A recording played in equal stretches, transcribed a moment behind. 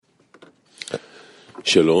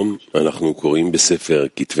שלום, אנחנו קוראים בספר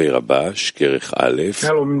כתבי רבש, כרך א',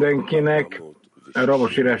 Hello mindenkinek,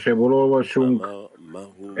 Rabash írásából olvasunk.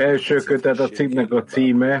 Első kötet a cikknek a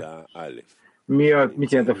címe,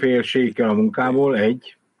 mit jelent a fél sékel a munkából?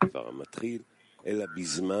 Egy.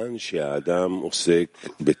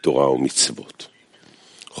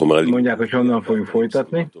 Mondják, hogy honnan fogjuk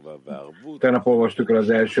folytatni. Tegnap olvastuk el az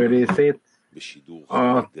első részét.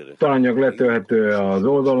 A tananyag letölthető az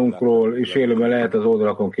oldalunkról, és élőben lehet az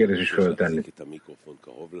oldalakon kérdés is föltenni.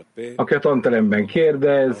 Aki a tanteremben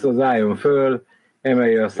kérdez, az álljon föl,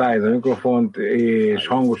 emelje a száját a mikrofont, és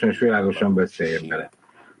hangosan és világosan beszéljen bele.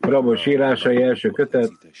 Rabash írásai első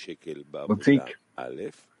kötet, a cikk,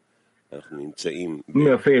 mi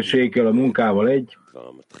a fél sékel a munkával egy.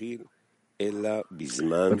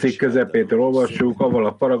 A cikk közepétől olvassuk, avval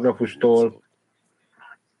a paragrafustól,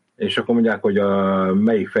 és akkor mondják, hogy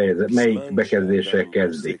melyik bekezdéssel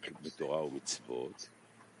kezdik.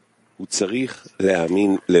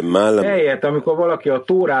 Helyett, amikor valaki a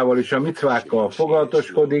tórával és a micvákkal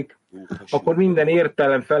foglalatoskodik, akkor minden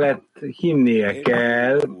értelem felett hinnie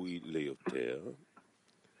kell,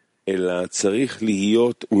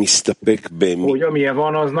 hogy amilyen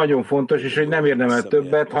van, az nagyon fontos, és hogy nem érdemel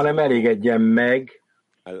többet, hanem elégedjen meg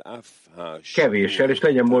kevéssel, és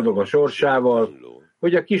legyen boldog a sorsával,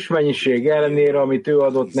 hogy a kis mennyiség ellenére, amit ő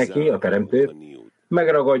adott neki, a teremtő,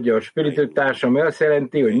 megragadja a spiritualitást, ami azt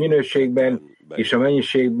jelenti, hogy minőségben és a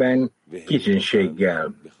mennyiségben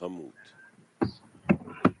kicsinséggel.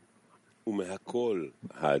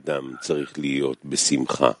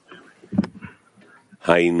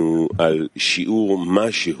 היינו על שיעור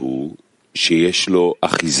משהו שיש לו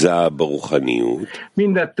אחיזה ברוחניות.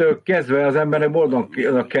 Mindettől kezdve az embernek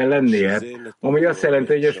boldognak kell lennie, ami azt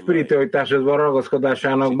jelenti, hogy a spiritualitásodban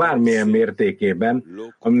ragaszkodásának bármilyen mértékében,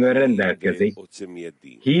 amivel rendelkezik,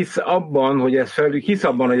 hisz abban, hogy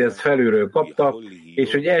ezt felülről kapta,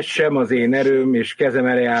 és hogy ez sem az én erőm és kezem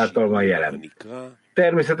ereje által van jelen.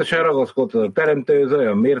 Természetesen ragaszkodhat a teremtőhöz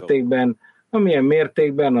olyan mértékben, amilyen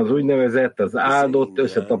mértékben az úgynevezett, az áldott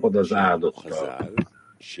összetapad az áldottal.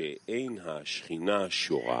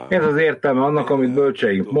 Ez az értelme annak, amit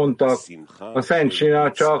bölcseink mondtak, a Szent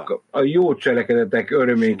Sina csak a jó cselekedetek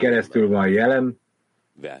örömén keresztül van jelen,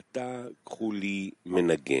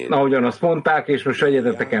 ahogyan azt mondták, és most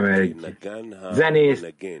egyetetek egy zenész,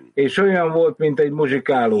 és olyan volt, mint egy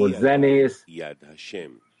muzsikáló zenész,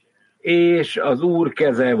 és az Úr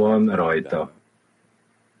keze van rajta.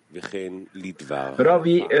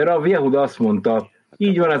 Rav Yehuda azt mondta,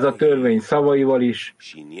 így van ez a törvény szavaival is,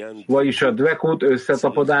 vagyis a dvekut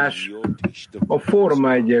összetapadás, a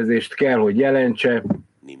formaegyezést kell, hogy jelentse.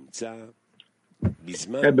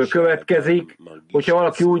 Ebből következik, hogyha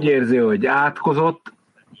valaki úgy érzi, hogy átkozott,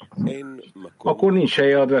 akkor nincs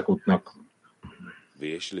helye a dvekutnak.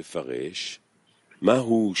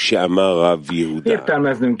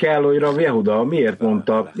 Értelmeznünk kell, hogy Rav Yehuda miért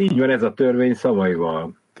mondta, így van ez a törvény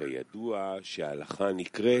szavaival.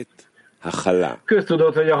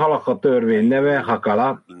 Köztudott, hogy a halakha törvény neve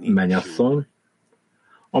Hakala, mennyasszony,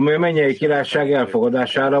 amely a mennyei királyság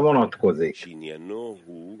elfogadására vonatkozik.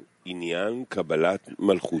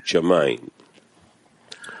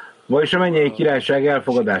 Vagyis a mennyei királyság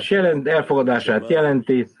elfogadását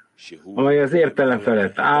jelenti, amely az értelem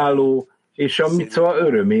felett álló, és a micva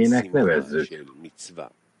örömének nevezzük.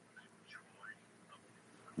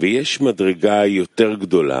 ויש מדרגה יותר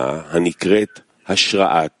גדולה הנקראת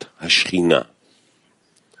השראת השכינה.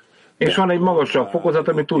 És van egy magasabb fokozat,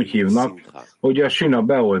 amit úgy hívnak, hogy a sina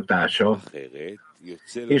beoltása,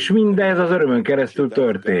 és mindez az örömön keresztül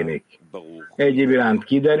történik. Egyéb iránt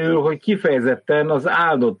kiderül, hogy kifejezetten az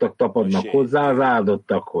áldottak tapadnak hozzá az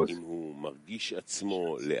áldottakhoz.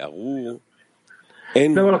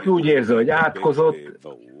 De valaki úgy érzi, hogy átkozott,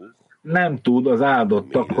 nem tud az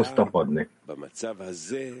áldottakhoz tapadni.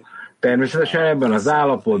 Természetesen ebben az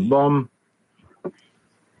állapotban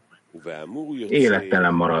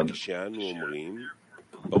élettelen marad.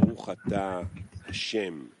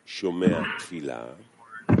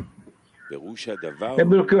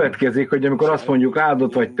 Ebből következik, hogy amikor azt mondjuk,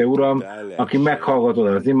 áldott vagy te, Uram, aki meghallgatod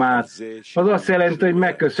az imát, az azt jelenti, hogy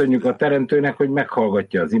megköszönjük a Teremtőnek, hogy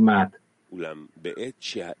meghallgatja az imát.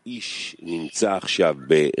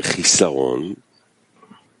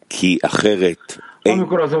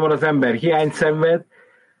 Amikor azonban az ember hiányt szenved,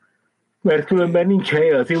 mert különben nincs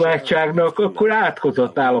helye az imádságnak, akkor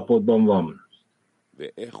átkozott állapotban van.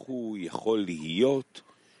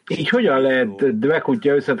 Így hogyan lehet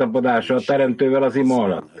dvekutya összetapadása a teremtővel az ima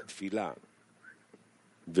alatt?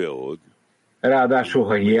 Ráadásul,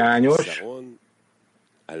 ha hiányos,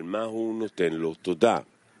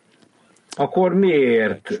 akkor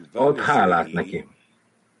miért ad hálát neki?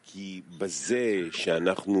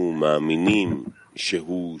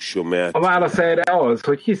 A válasz erre az,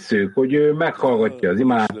 hogy hisszük, hogy ő meghallgatja az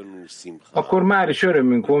imát, akkor már is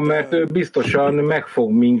örömünk van, mert ő biztosan meg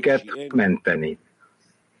fog minket menteni.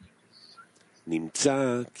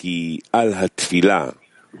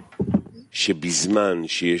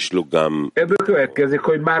 Ebből következik,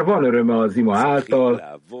 hogy már van öröme az ima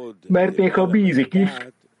által, mert még ha bízik is,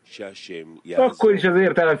 akkor is az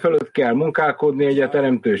értelem fölött kell munkálkodni, hogy a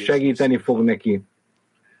teremtő segíteni fog neki,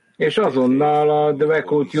 és azonnal a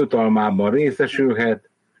dvekut jutalmában részesülhet,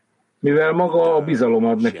 mivel maga a bizalom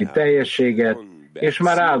ad neki teljességet, és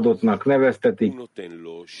már áldottnak neveztetik,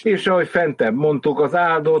 és ahogy fentebb mondtuk, az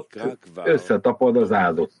áldott összetapad az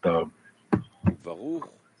áldottal.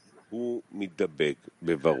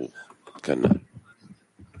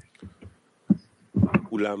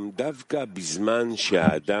 אולם דווקא בזמן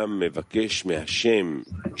שהאדם מבקש מהשם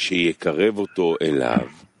שיקרב אותו אליו,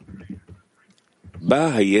 בא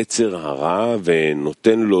היצר הרע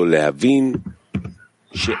ונותן לו להבין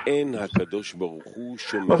שאין הקדוש ברוך הוא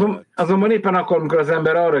שומע. Azonban éppen akkor, amikor az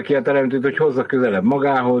ember arra kér a teremtőt, hogy hozza közelebb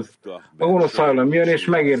magához, a gonosz hajlam jön és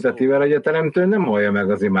megérteti vele, hogy a teremtő nem hallja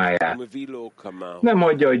meg az imáját. Nem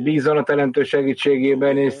hagyja, hogy bízzon a teremtő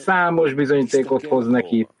segítségében, és számos bizonyítékot hoz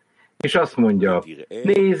neki, és azt mondja,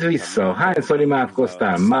 nézz vissza, hányszor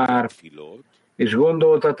imádkoztál már, és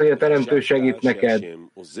gondoltad, hogy a teremtő segít neked,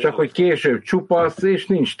 csak hogy később csupasz, és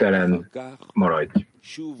nincs telen maradj.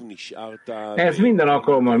 Ez minden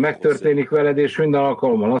alkalommal megtörténik veled, és minden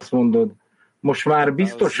alkalommal azt mondod, most már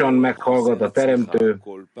biztosan meghallgat a teremtő,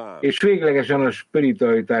 és véglegesen a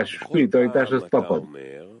spiritualitáshoz tapadok.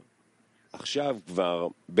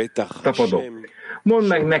 Mondd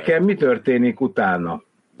meg nekem, mi történik utána.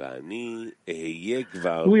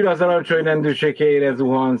 Újra az alacsony rendőrség helyére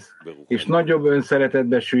zuhansz, és nagyobb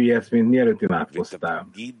önszeretetbe süllyedsz, mint mielőtt imádkoztál.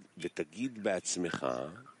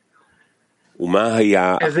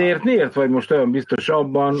 Ezért miért vagy most olyan biztos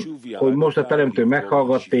abban, hogy most a teremtő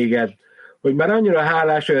meghallgat téged, hogy már annyira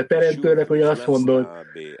hálás vagy a teremtőnek, hogy azt mondod,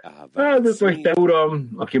 áldott vagy te, Uram,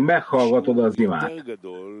 aki meghallgatod az imát.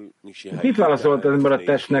 Mit válaszolt az ember a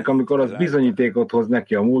testnek, amikor az bizonyítékot hoz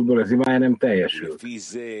neki a múltból, az imája nem teljesült?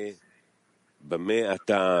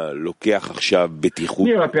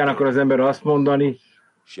 Mi alapján akar az ember azt mondani,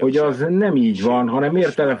 hogy az nem így van, hanem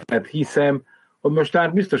értelemfelett hiszem, hogy most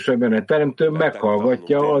már biztos, hogy benne teremtő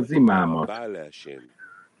meghallgatja az imámat.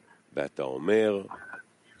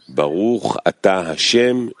 ברוך אתה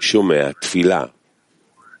השם שומע תפילה.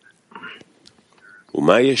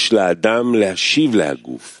 ומה יש לאדם להשיב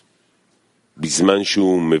להגוף? בזמן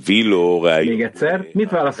שהוא מביא לו ראיות. Még egyszer, mit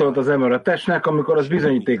válaszolt az ember a testnek, amikor az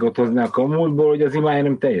bizonyítékot hoznak a múltból, hogy az imája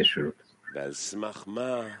nem teljesült?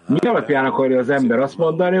 Mi alapján akarja az ember azt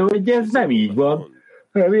mondani, hogy ez nem így van?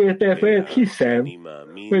 Értelmet hiszem,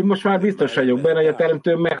 hogy most már biztos vagyok benne, hogy a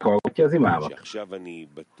teremtő meghallgatja az imámat.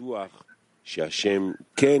 שהשם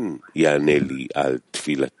כן יענה לי על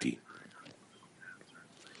תפילתי.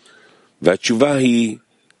 והתשובה היא,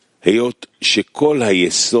 היות שכל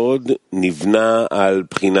היסוד נבנה על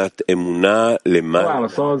בחינת אמונה למעלה.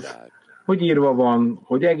 hogy írva van,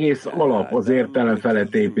 hogy egész alap az értelem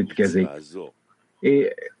felett építkezik.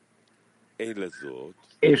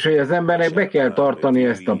 És hogy az embernek be kell tartani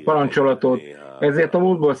ezt a parancsolatot, ezért a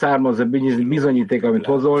múltból származó bizonyíték, amit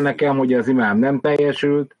hozol nekem, hogy az imám nem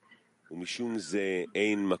teljesült,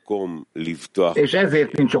 és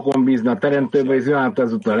ezért nincs okom bízni a teremtőbe, és imámat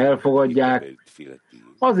ezúttal elfogadják.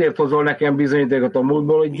 Azért hozol nekem bizonyítékot a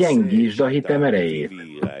múltból, hogy gyengítsd a hitem erejét.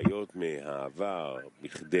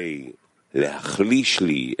 להחליש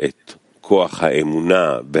לי את כוח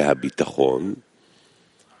האמונה והביטחון,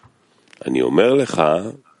 אני אומר לך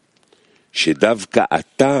שדווקא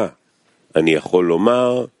אתה אני יכול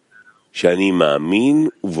לומר שאני מאמין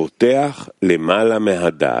ובוטח למעלה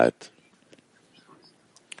מהדעת.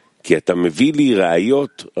 כי אתה מביא לי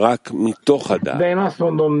ראיות רק מתוך הדעת. De én azt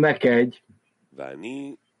mondom neked,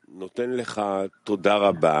 ואני נותן לך תודה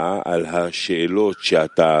רבה על השאלות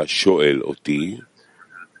שאתה שואל אותי,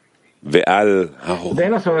 ועל De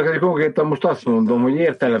én azt mondom neked, hogy konkrétan most azt mondom, hogy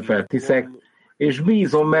értelemfelt hiszek, és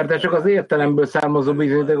bízom, mert te csak az értelemből származó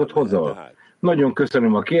bizonyítékot hozol. Nagyon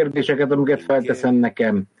köszönöm a kérdéseket, amiket felteszem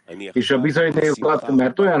nekem, és a bizonyítékokat,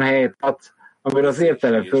 mert olyan helyet adsz, amire az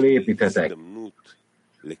értelem föl építhetek.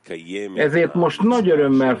 Ezért most nagy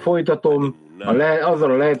örömmel folytatom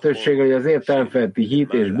azzal a lehetőséggel, hogy az értelemfelti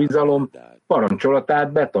hit és bizalom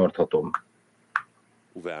parancsolatát betarthatom.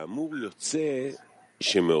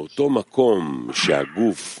 שמאותו מקום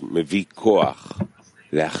שהגוף מביא כוח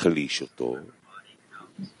להחליש אותו,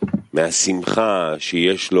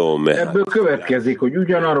 Ebből következik, hogy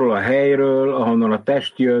ugyanarról a helyről, ahonnan a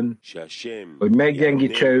test jön, hogy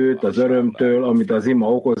meggyengítse őt az örömtől, amit az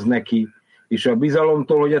ima okoz neki, és a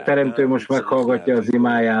bizalomtól, hogy a Teremtő most meghallgatja az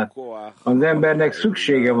imáját, az embernek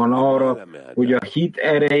szüksége van arra, hogy a hit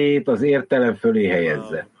erejét az értelem fölé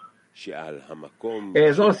helyezze.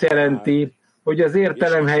 Ez azt jelenti, hogy az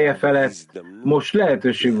értelem helye felett most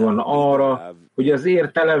lehetőség van arra, hogy az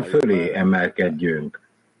értelem fölé emelkedjünk.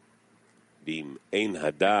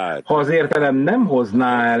 Ha az értelem nem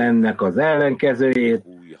hozná el ennek az ellenkezőjét,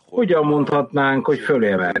 hogyan mondhatnánk, hogy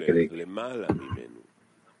fölé emelkedik?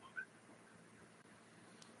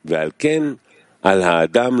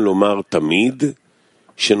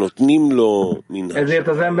 Ezért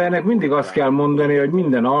az embernek mindig azt kell mondani, hogy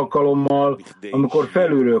minden alkalommal, amikor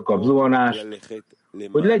felülről kap zuhanást,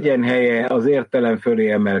 hogy legyen helye az értelem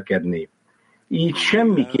fölé emelkedni. Így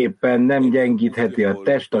semmiképpen nem gyengítheti a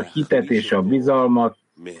test a hitet és a bizalmat,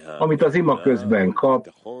 amit az ima közben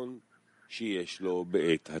kap,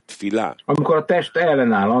 amikor a test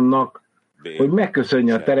ellenáll annak, hogy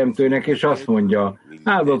megköszönje a Teremtőnek, és azt mondja,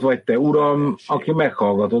 áldott vagy te, Uram, aki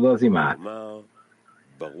meghallgatod az imát.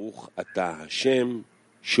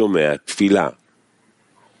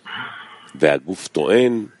 והגוף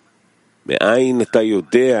טוען, מאין אתה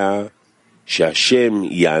יודע שהשם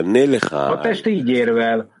יענה לך? A test így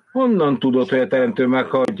érvel, honnan tudod, hogy a Teremtő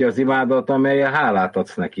meghallgatja az imádat, amelyen hálát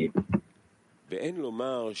adsz neki? ואין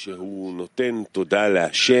לומר שהוא נותן תודה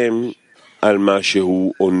להשם על מה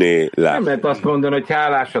שהוא עונה לך. Nem lehet azt mondani, hogy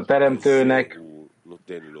hálás a Teremtőnek,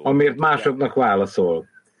 amiért másoknak válaszol.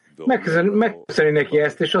 Megköszöni neki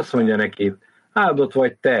ezt, és azt mondja neki, áldott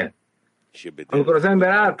vagy te. Amikor az ember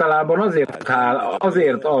általában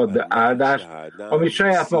azért ad áldást, amit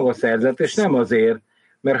saját maga szerzett, és nem azért,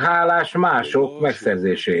 mert hálás mások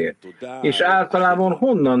megszerzéséért. És általában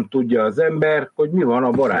honnan tudja az ember, hogy mi van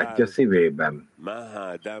a barátja szívében?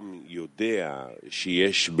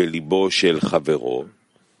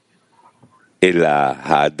 אלא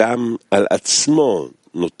האדם על עצמו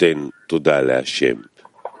נותן תודה להשם.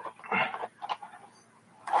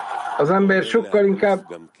 Az ember sokkal inkább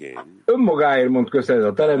önmagáért mond köszönet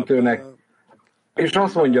a Teremtőnek, és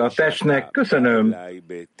azt mondja a testnek, köszönöm,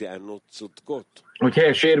 hogy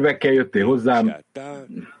helyes érvekkel jöttél hozzám,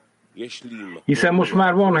 hiszen most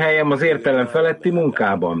már van helyem az értelem feletti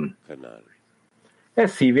munkában.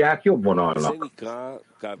 Ezt hívják jobbvonalnak,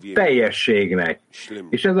 teljességnek,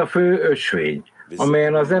 és ez a fő ösvény,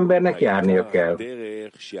 amelyen az embernek járnia kell.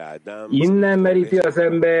 Innen meríti az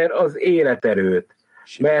ember az életerőt,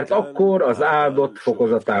 mert akkor az áldott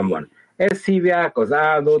fokozatán van. Ezt hívják, az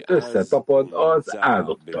áldott összetapad az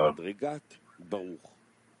áldottal.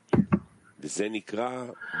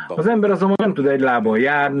 Az ember azonban nem tud egy lábon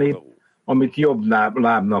járni, amit jobb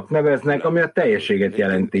lábnak neveznek, ami a teljességet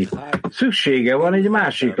jelenti. Szüksége van egy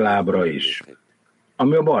másik lábra is,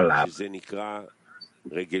 ami a bal láb.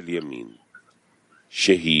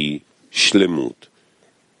 שהיא שלמות.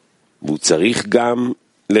 והוא צריך גם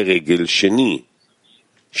לרגל שני,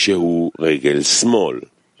 שהוא רגל שמאל.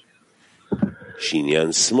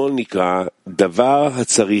 שעניין שמאל נקרא דבר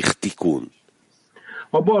הצריך תיקון.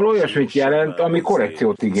 A bal olyasmit jelent, ami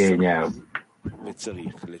korrekciót igényel.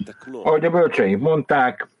 Ahogy a bölcseink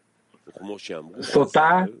mondták,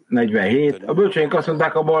 Szotá 47, a bölcseink azt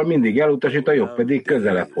mondták, a bal mindig elutasít, a jobb pedig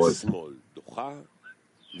közelebb hoz.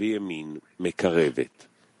 וימין מקרבת.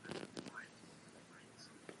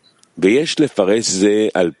 ויש לפרש זה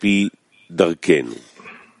על פי דרכנו.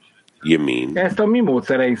 ימין. Ezt a mi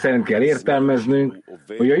módszereink szerint kell értelmeznünk,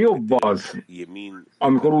 hogy a jobb az,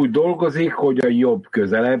 amikor úgy dolgozik, hogy a jobb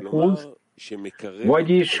közelebb húz,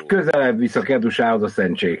 vagyis közelebb visz a kedusához, a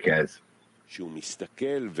szentséghez.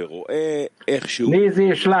 Nézi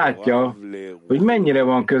és látja, hogy mennyire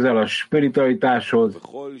van közel a spiritualitáshoz,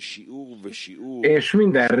 és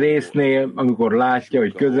minden résznél, amikor látja,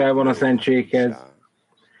 hogy közel van a szentséghez,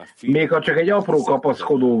 még ha csak egy apró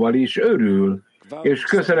kapaszkodóval is örül, és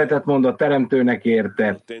köszönetet mond a Teremtőnek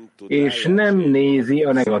érte, és nem nézi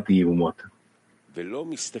a negatívumot.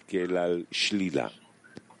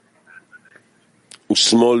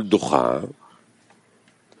 ושמאל דוחה,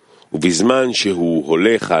 ובזמן שהוא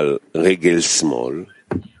הולך על רגל שמאל,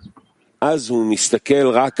 אז הוא מסתכל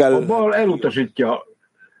רק על... A bal elutasítja.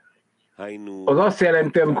 Az azt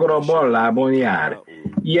jelenti, amikor a bal lábon jár.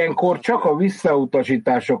 Ilyenkor csak a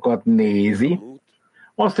visszautasításokat nézi,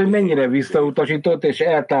 azt, hogy mennyire visszautasított és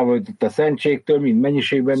eltávolított a szentségtől, mind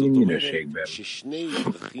mennyiségben, mind minőségben.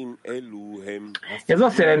 Ez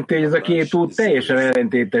azt jelenti, hogy ez a két út teljesen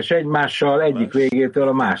ellentétes egymással, egyik végétől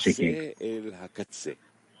a másikig.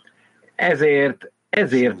 Ezért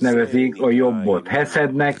ezért nevezik a jobbot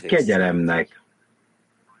heszednek, kegyelemnek.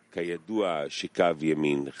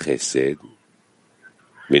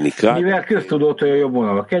 Mivel köztudott, hogy a jobb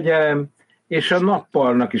vonal a kegyelem, és a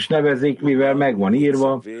nappalnak is nevezik, mivel megvan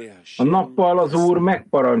írva, a nappal az Úr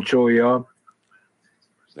megparancsolja,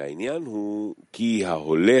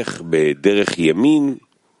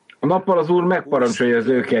 a nappal az Úr megparancsolja az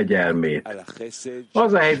ő kegyelmét.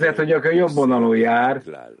 Az a helyzet, hogy aki a jobb vonalon jár,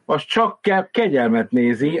 az csak kegyelmet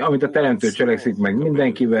nézi, amit a Teremtő cselekszik meg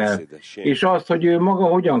mindenkivel, és azt, hogy ő maga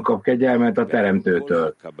hogyan kap kegyelmet a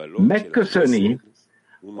Teremtőtől. Megköszöni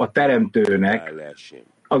a Teremtőnek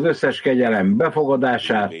az összes kegyelem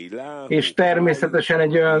befogadását, és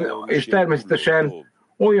természetesen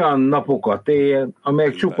olyan napokat él,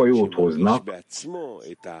 amelyek csupa jót hoznak,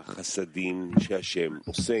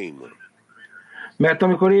 mert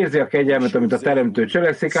amikor érzi a kegyelmet, amit a Teremtő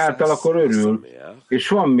cselekszik által, akkor örül, és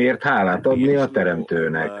van miért hálát adni a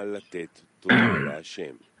Teremtőnek.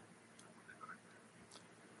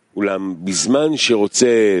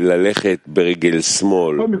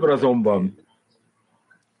 Amikor azonban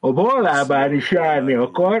a bal lábán is járni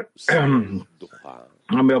akar,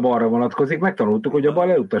 ami a balra vonatkozik, megtanultuk, hogy a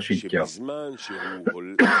bal elutasítja.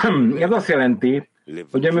 Ez azt jelenti,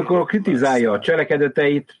 hogy amikor kritizálja a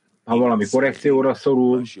cselekedeteit, ha valami korrekcióra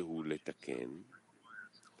szorul,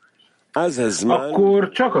 akkor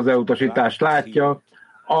csak az elutasítást látja,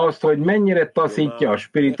 azt, hogy mennyire taszítja a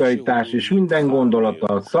spiritualitás és minden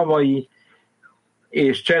gondolata, szavai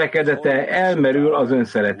és cselekedete elmerül az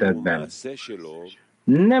önszeretetben.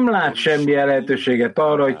 Nem lát semmi lehetőséget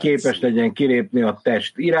arra, hogy képes legyen kilépni a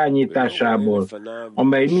test irányításából,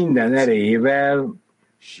 amely minden erejével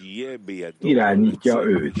irányítja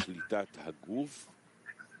őt.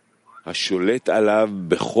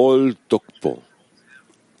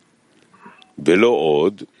 ולא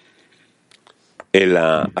עוד,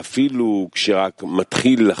 אלא אפילו כשרק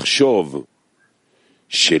מתחיל לחשוב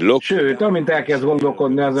שלא... Sőt, amint elkezd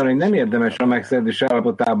gondolkodni azon, hogy nem érdemes a megszerzés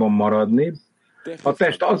állapotában maradni, a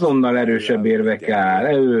test azonnal erősebb érvekkel áll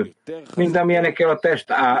elő, mint amilyeneket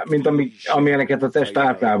a test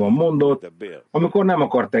általában mondott, amikor nem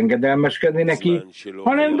akart engedelmeskedni neki,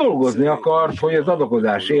 hanem dolgozni akart, hogy az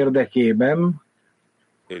adakozás érdekében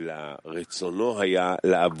אלא רצונו היה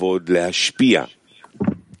לעבוד להשפיע.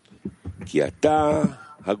 כי עתה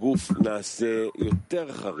הגוף נעשה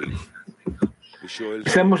יותר חריף.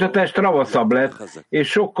 Hiszen most a test ravaszabb lett, és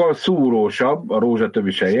sokkal szúrósabb, a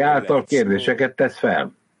rózsatövisei által kérdéseket tesz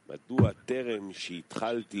fel. מדוע טרם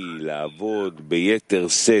שהתחלתי לעבוד ביתר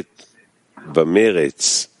שאת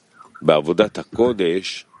במרץ בעבודת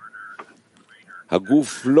הקודש,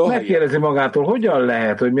 megkérdezi magától, hogyan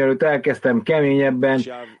lehet, hogy mielőtt elkezdtem keményebben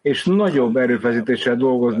és nagyobb erőfeszítéssel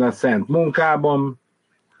dolgozni a szent munkában,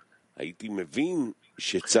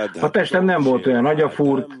 a testem nem volt olyan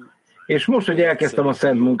agyafúrt, és most, hogy elkezdtem a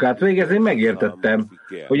szent munkát végezni, megértettem,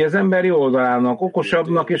 hogy az emberi oldalának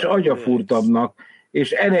okosabbnak és agyafúrtabbnak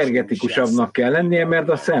és energetikusabbnak kell lennie, mert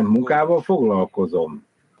a szent munkával foglalkozom.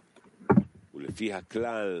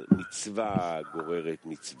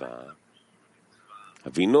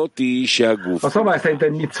 A szabály szerint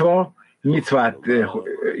egy micvát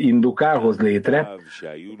indukál, hoz létre.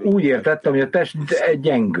 Úgy értettem, hogy a test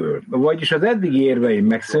gyengül. Vagyis az eddigi érveim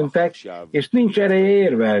megszűntek, és nincs ereje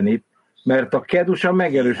érvelni, mert a kedusa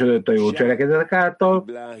megerősödött a jó cselekedetek által,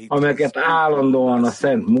 amelyeket állandóan a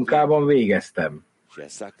szent munkában végeztem.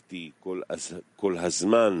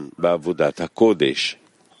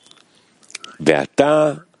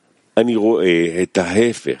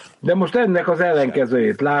 De most ennek az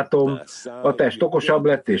ellenkezőjét látom, a test okosabb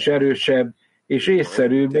lett és erősebb, és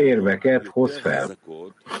észszerűbb érveket hoz fel.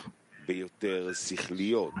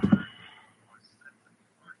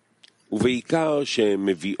 ובעיקר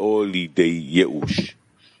שמביאו לידי ייאוש,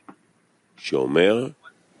 שאומר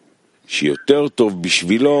שיותר טוב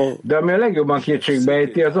בשבילו. De ami a legjobban kétségbe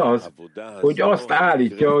ejti, az az, hogy azt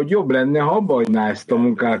állítja, hogy jobb lenne, ha abba hagyná ezt a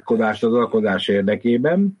munkálkodást az alkodás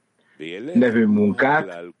érdekében, nevű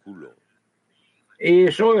munkát,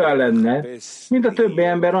 és olyan lenne, mint a többi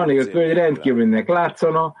ember anélkül, hogy rendkívülnek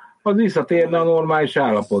látszana, az visszatérne a normális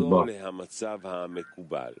állapotba.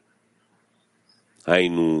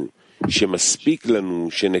 היינו שמספיק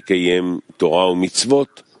לנו שנקיים תורה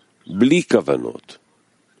ומצוות בלי כוונות.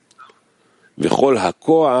 וכל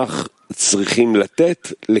הכוח צריכים לתת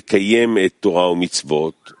לקיים את תורה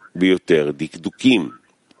ומצוות ביותר דקדוקים.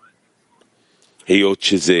 היות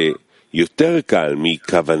שזה יותר קל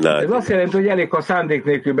מכוונה. Ez azt jelenti, hogy elég, ha szándék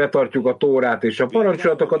nélkül betartjuk a tórát és a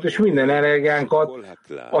parancsolatokat, és minden energiánkat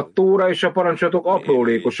a tóra és a parancsolatok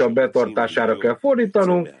aprólékosabb betartására kell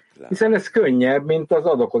fordítanunk, hiszen ez könnyebb, mint az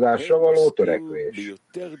adakozásra való törekvés.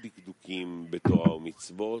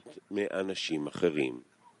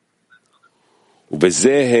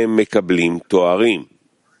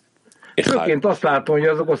 Főként azt látom, hogy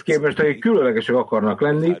azokhoz képest, akik különlegesek akarnak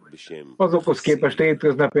lenni, azokhoz képest a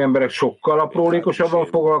hétköznapi emberek sokkal aprólékosabban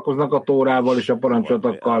foglalkoznak a tórával és a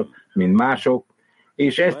parancsolatokkal, mint mások,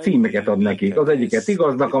 és ez címeket ad nekik. Az egyiket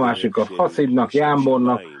igaznak, a másikat haszidnak,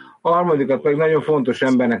 jámbornak, a harmadikat pedig nagyon fontos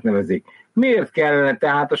embernek nevezik. Miért kellene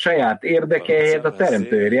tehát a saját érdeke helyett a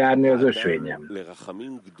teremtőért járni az ösvényen?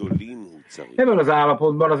 Ebben az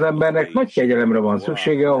állapotban az embernek nagy kegyelemre van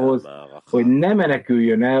szüksége ahhoz, hogy ne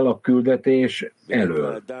meneküljön el a küldetés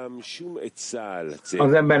elől.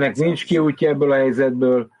 Az embernek nincs kiútja ebből a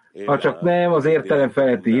helyzetből, ha csak nem az értelem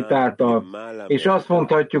feletti hit által, és azt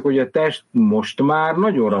mondhatjuk, hogy a test most már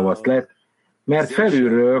nagyon ravasz lett, mert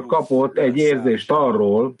felülről kapott egy érzést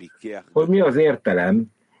arról, hogy mi az értelem,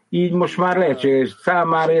 így most már lehetséges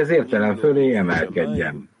számára, hogy az értelem fölé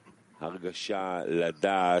emelkedjen.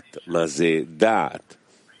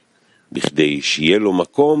 בכדי שיהיה לו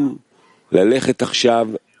מקום ללכת עכשיו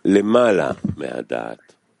למעלה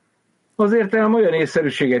מהדעת. Az értelem olyan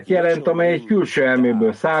észszerűséget jelent, amely egy külső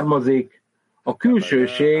elméből származik. A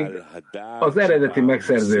külsőség az eredeti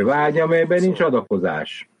megszerző vágy, amelyben nincs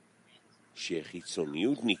adakozás.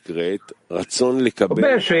 A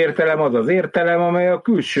belső értelem az az értelem, amely a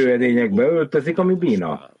külső edényekbe öltözik, ami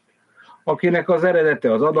bína, akinek az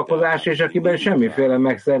eredete az adakozás, és akiben semmiféle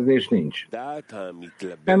megszerzés nincs.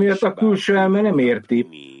 Emiatt a külső elme nem érti,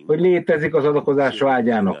 hogy létezik az adakozás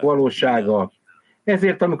vágyának valósága,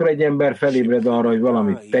 ezért amikor egy ember felébred arra, hogy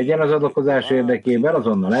valamit tegyen az adakozás érdekében,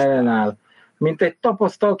 azonnal ellenáll, mint egy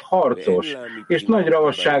tapasztalt harcos, és nagy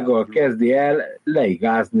ravassággal kezdi el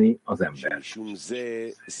leigázni az embert.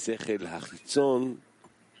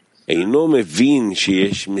 אינו מבין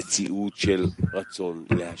שיש מציאות של רצון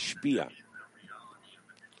להשפיע.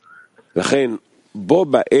 לכן, בו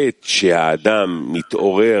בעת שהאדם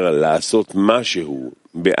מתעורר לעשות משהו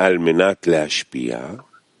בעל מנת להשפיע,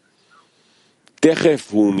 תכף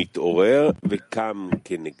הוא מתעורר וקם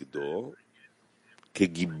כנגדו,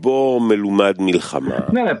 כגיבור מלומד מלחמה.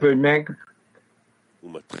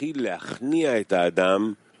 הוא מתחיל להכניע את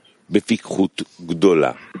האדם בפיקחות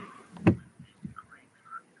גדולה.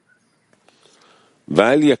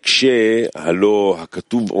 ואל יקשה, הלא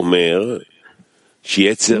הכתוב אומר,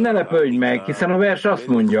 ne lepődj meg, hiszen a vers azt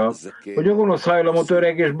mondja, hogy a gonosz hajlamot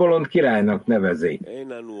öreg és bolond királynak nevezi.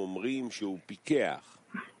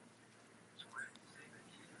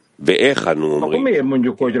 Akkor miért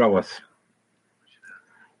mondjuk, hogy ravasz?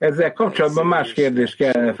 Ezzel kapcsolatban más kérdést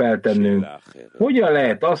kellene feltennünk. Hogyan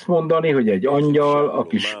lehet azt mondani, hogy egy angyal,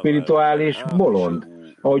 aki spirituális, bolond,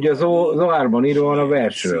 ahogy a Zohárban írva van a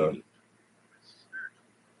versről?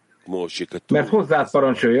 Mert hozzád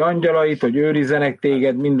parancsolja angyalait, hogy őrizzenek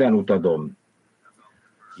téged minden utadon.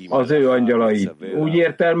 Az ő angyalait. Úgy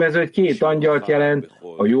értelmező, hogy két angyalt jelent,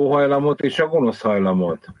 a jó hajlamot és a gonosz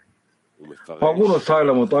hajlamot. Ha a gonosz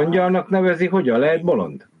hajlamot angyalnak nevezi, hogyan lehet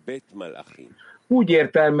bolond?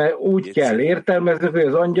 Úgy kell értelmezni, hogy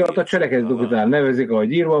az angyalt a cselekedetek után nevezik,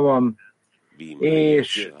 ahogy írva van,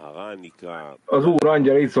 és az Úr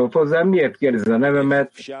angyal így szólt hozzá, miért kérdezi a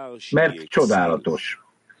nevemet? Mert csodálatos.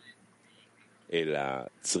 אלא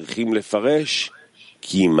צריכים לפרש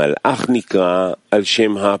כי מלאך נקרא על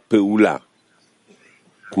שם הפעולה,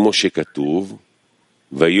 כמו שכתוב,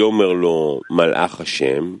 ויאמר לו מלאך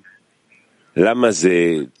השם, למה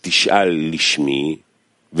זה תשאל לשמי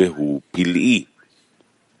והוא פלאי,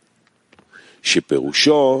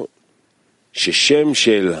 שפירושו ששם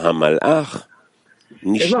של המלאך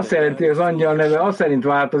Ez azt jelenti, hogy az angyal neve azt szerint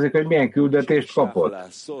változik, hogy milyen küldetést kapott.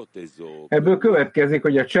 Ebből következik,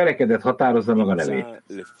 hogy a cselekedet határozza meg a nevét.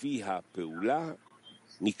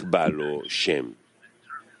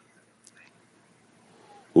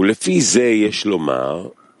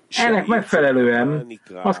 Ennek megfelelően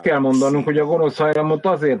azt kell mondanunk, hogy a gonosz hajlamot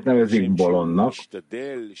azért nevezik bolondnak,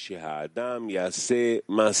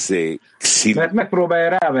 mert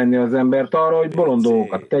megpróbálja rávenni az embert arra, hogy bolond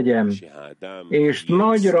dolgokat tegyen, és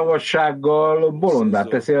nagy ravassággal bolondá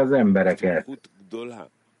teszi az embereket.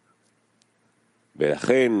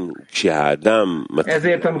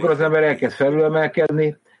 Ezért, amikor az ember elkezd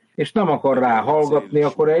felülemelkedni, és nem akar rá hallgatni,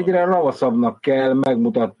 akkor egyre ravaszabban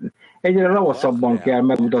kell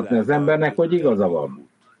megmutatni az embernek, hogy igaza van.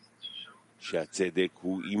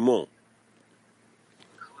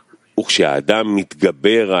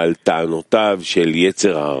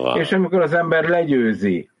 És amikor az ember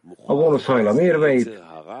legyőzi a gonosz hajlam érveit,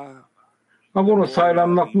 a gonosz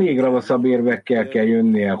hajlamnak még ravaszabb érvekkel kell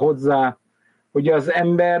jönnie hozzá, hogy az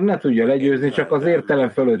ember ne tudja legyőzni csak az értelem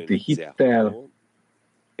fölötti hittel,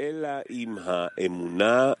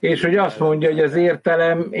 és hogy azt mondja, hogy az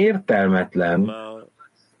értelem értelmetlen,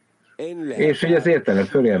 és hogy az értelem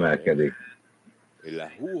fölé emelkedik.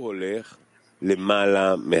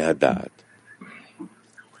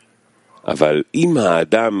 אבל אם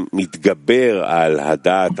האדם מתגבר על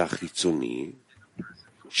הדעת החיצוני,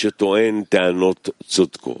 שטוען טענות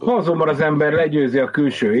צודקות, ha azonban az ember legyőzi a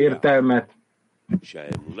külső értelmet,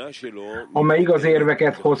 amely igaz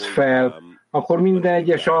érveket hoz fel, akkor minden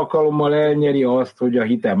egyes alkalommal elnyeri azt, hogy a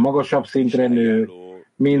hitem magasabb szintre nő,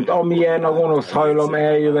 mint amilyen a gonosz hajlam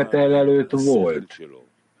eljövetel előtt volt.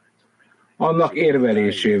 Annak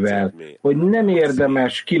érvelésével, hogy nem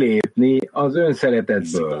érdemes kilépni az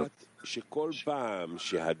önszeretetből.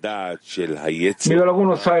 Mivel a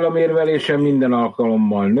gonosz hajlam érvelése minden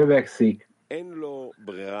alkalommal növekszik,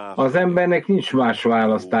 az embernek nincs más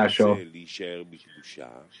választása.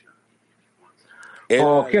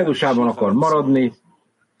 Ha a kedusában akar maradni,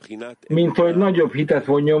 mint hogy nagyobb hitet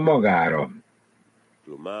vonjon magára.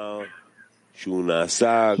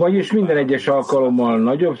 Vagyis minden egyes alkalommal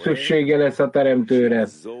nagyobb szüksége lesz a teremtőre,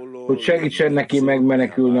 hogy segítsen neki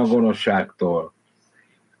megmenekülni a gonoszságtól.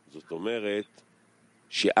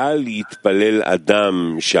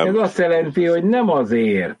 Ez azt jelenti, hogy nem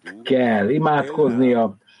azért kell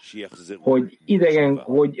imádkoznia,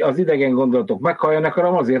 hogy az idegen gondolatok meghalljanak,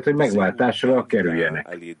 hanem azért, hogy megváltásra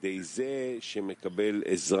kerüljenek.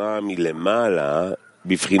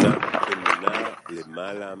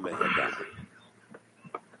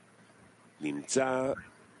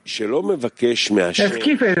 Ez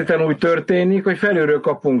kifejezetten úgy történik, hogy felülről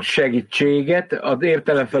kapunk segítséget az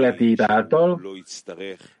értelem feletti hit által.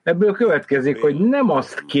 Ebből következik, hogy nem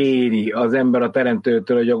azt kéri az ember a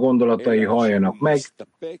teremtőtől, hogy a gondolatai halljanak meg,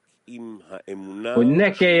 hogy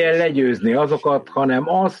ne kelljen legyőzni azokat, hanem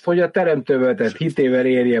azt, hogy a teremtővel tett hitével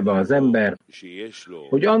érje be az ember,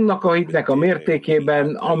 hogy annak a hitnek a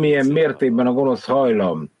mértékében, amilyen mértékben a gonosz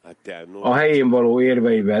hajlam a helyén való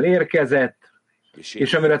érveivel érkezett,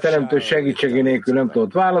 és amire a teremtő segítsége nélkül nem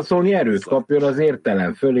tudott válaszolni, erőt kapjon az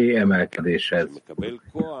értelem fölé emelkedéshez.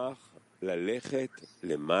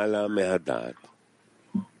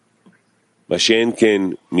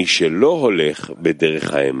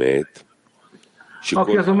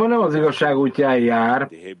 Aki azonban nem az igazság útján jár,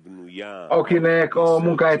 akinek a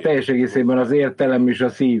munkája teljes egészében az értelem és a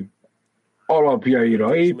szív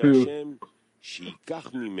alapjaira épül,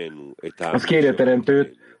 az kéri a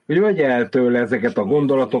teremtőt, hogy vegye el tőle ezeket a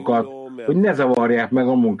gondolatokat, hogy ne zavarják meg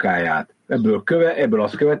a munkáját. Ebből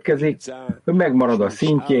az következik, hogy megmarad a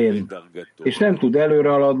szintjén, és nem tud előre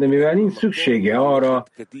haladni, mivel nincs szüksége arra,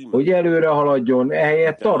 hogy előre haladjon,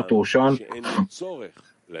 ehelyett tartósan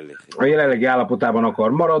a jelenlegi állapotában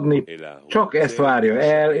akar maradni, csak ezt várja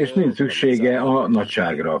el, és nincs szüksége a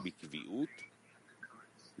nagyságra.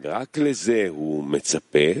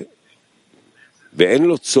 ואין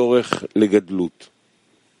לו צורך לגדלות.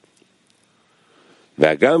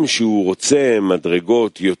 והגם שהוא רוצה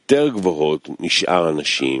מדרגות יותר גבוהות משאר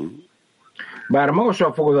אנשים, bár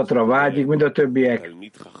magasabb fokozatra vágyik, mint a többiek,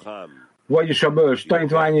 vagyis a bölcs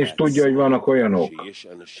tanítvány is tudja, hogy vannak olyanok,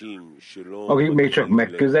 akik még csak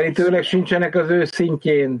megközelítőleg sincsenek az ő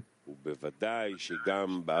szintjén,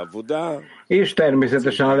 és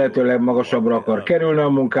természetesen a lehető legmagasabbra akar kerülni a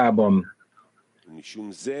munkában.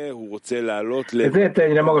 Ezért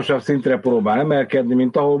egyre magasabb szintre próbál emelkedni,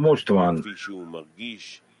 mint ahol most van.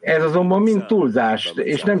 Ez azonban mind túlzás,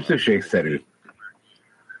 és nem szükségszerű.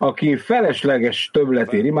 Aki felesleges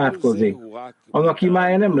többletért imádkozik, annak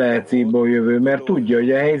imája nem lehet szívból jövő, mert tudja,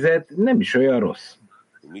 hogy a helyzet nem is olyan rossz.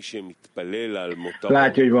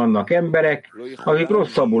 Látja, hogy vannak emberek, akik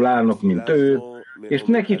rosszabbul állnak, mint ő, és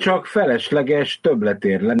neki csak felesleges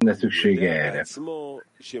többletért lenne szüksége erre.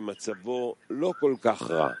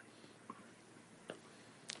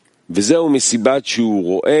 וזהו מסיבת שהוא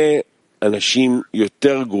רואה אנשים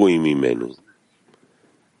יותר גרועים ממנו,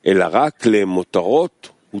 אלא רק למותרות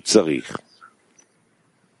הוא צריך.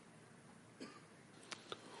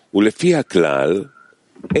 ולפי הכלל,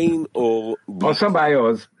 אין אור... A szabály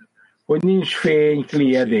az, hogy nincs fény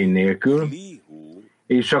kli edény nélkül,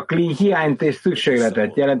 és a kli hiányt és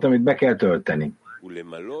szükségletet jelent, amit be kell tölteni.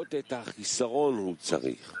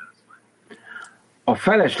 A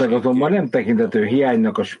felesleg azonban nem tekinthető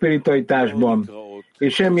hiánynak a spiritualitásban,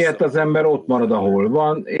 és emiatt az ember ott marad, ahol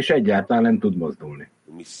van, és egyáltalán nem tud mozdulni.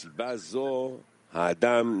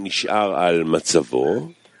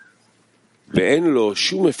 ואין לו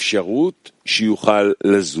שום אפשרות שיוכל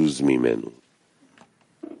לזוז ממנו.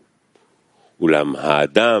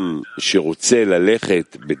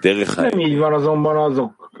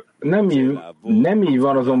 Nem így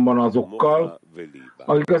van azonban azokkal,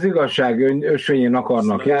 akik az igazság ösvényén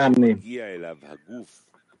akarnak járni,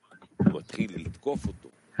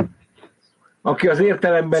 aki az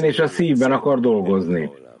értelemben és a szívben akar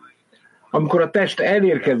dolgozni. Amikor a test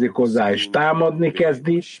elérkezik hozzá és támadni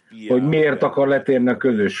kezdi, hogy miért akar letérni a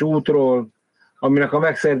közös útról, aminek a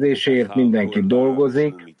megszerzéséért mindenki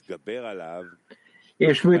dolgozik,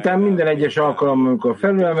 és miután minden egyes alkalommal, amikor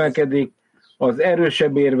felülemelkedik, az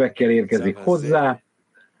erősebb érvekkel érkezik hozzá,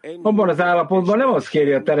 abban az állapotban nem azt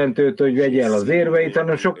kéri a teremtőtől, hogy vegye el az érveit,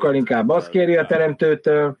 hanem sokkal inkább azt kéri a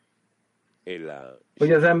teremtőtől,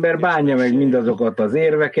 hogy az ember bánja meg mindazokat az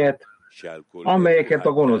érveket, amelyeket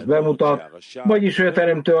a gonosz bemutat, vagyis hogy a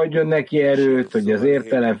teremtő adjon neki erőt, hogy az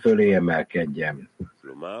értelem fölé emelkedjen.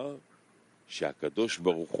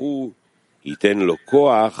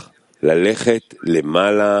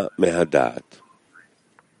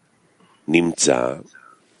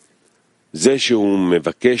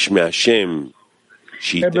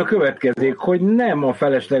 Ebből következik, hogy nem a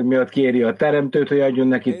felesleg miatt kéri a teremtőt, hogy adjon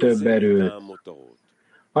neki több erőt,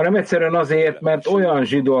 hanem egyszerűen azért, mert olyan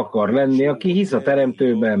zsidó akar lenni, aki hisz a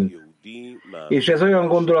teremtőben, és ez olyan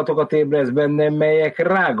gondolatokat ébreszt bennem, melyek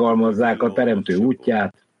rágalmazzák a teremtő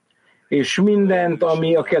útját, és mindent,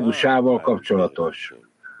 ami a kedusával kapcsolatos.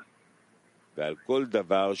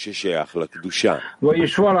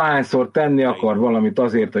 Vagyis valahányszor tenni akar valamit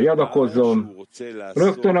azért, hogy adakozzon,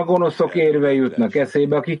 rögtön a gonoszok érvei jutnak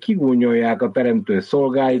eszébe, akik kigúnyolják a teremtő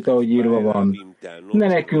szolgáit, ahogy írva van. Ne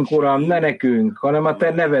nekünk, Uram, ne nekünk, hanem a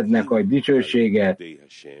te nevednek adj dicsőséget,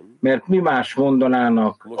 mert mi más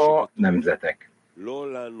mondanának a nemzetek.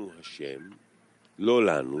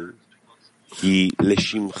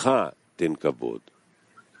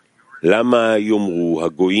 Lama yomru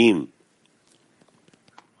hagoyim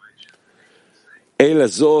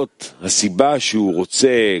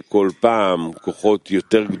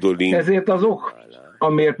ezért az ok,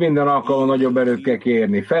 amiért minden alkalommal nagyobb erőt kell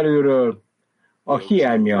kérni felülről, a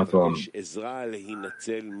hiány miatt van.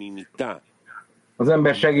 Az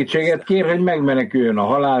ember segítséget kér, hogy megmeneküljön a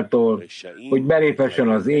haláltól, hogy beléphessen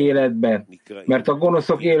az életbe, mert a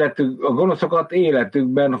gonoszokat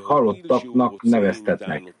életükben halottaknak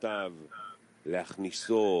neveztetnek.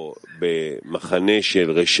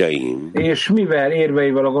 És mivel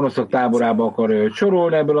érveivel a gonoszok táborába akarja őt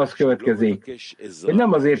sorolni, ebből az következik, hogy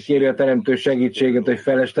nem azért kéri a teremtő segítséget, hogy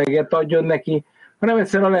felesleget adjon neki, hanem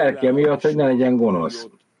egyszer a lelke miatt, hogy ne legyen gonosz.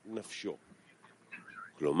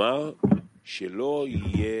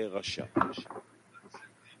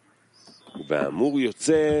 והאמור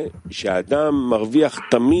יוצא שהאדם מרוויח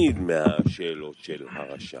תמיד מהשאלות של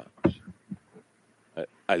הרשע.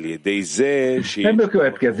 על ידי זה ebből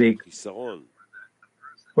következik,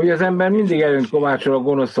 hogy az ember mindig előnyt kovácsol a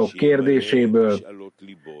gonoszok kérdéséből,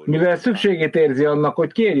 mivel szükségét érzi annak,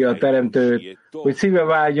 hogy kérje a teremtőt, hogy szíve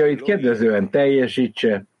vágyait kedvezően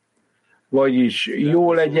teljesítse, vagyis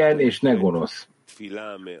jó legyen és ne gonosz.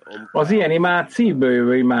 Az ilyen imát szívből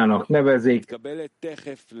jövő imának nevezik,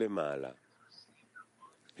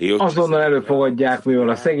 azonnal előfogadják, mivel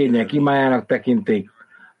a szegények imájának tekintik,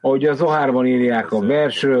 ahogy a Zohárban írják a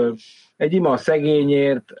versről, egy ima a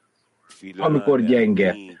szegényért, amikor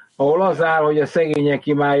gyenge, ahol az áll, hogy a szegények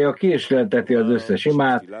imája késlelteti az összes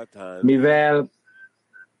imát, mivel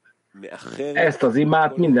ezt az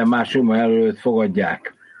imát minden más ima előtt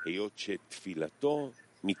fogadják.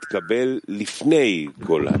 מתקבל לפני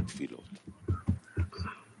כל התפילות.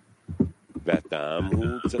 והטעם הוא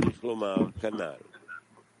צריך לומר כנ"ל,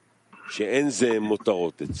 שאין זה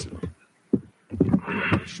מותרות אצלו.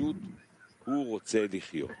 פשוט הוא רוצה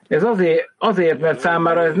לחיות. Ez azért, mert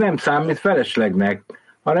számára ez nem számít feleslegnek,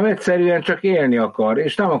 hanem egyszerűen csak élni akar,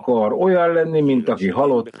 és nem akar olyan lenni, mint aki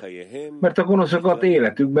halott, mert a gonoszokat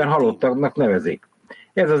életükben halottaknak nevezik.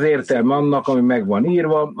 Ez az értelme annak, ami meg van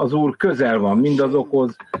írva, az Úr közel van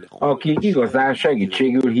mindazokhoz, akik igazán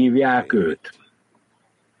segítségül hívják őt.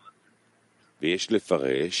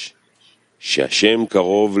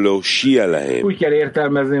 Úgy kell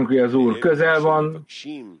értelmeznünk, hogy az Úr közel van,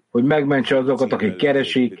 hogy megmentse azokat, akik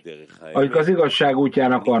keresik, akik az igazság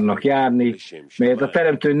útján akarnak járni, melyet a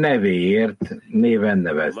Teremtő nevéért néven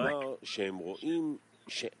neveznek.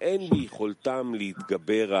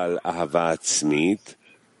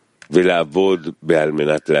 ולעבוד על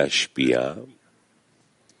מנת להשפיע,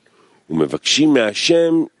 ומבקשים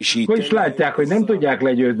מהשם Vagyis látják, hogy nem tudják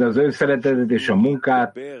legyőzni az önszeretetet és a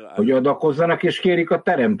munkát, hogy adakozzanak, és kérik a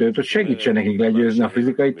teremtőt, hogy segítsen nekik legyőzni a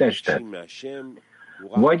fizikai testet.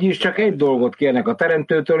 Vagyis csak egy dolgot kérnek a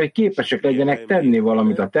teremtőtől, hogy képesek legyenek tenni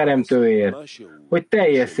valamit a teremtőért, hogy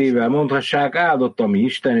teljes szívvel mondhassák, áldott a mi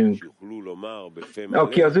Istenünk,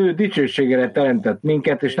 aki az ő dicsőségére teremtett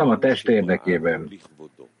minket, és nem a test érdekében.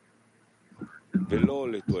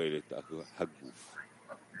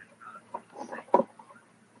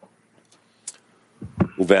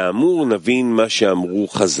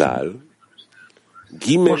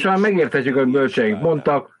 Most már megérthetjük, hogy bölcseink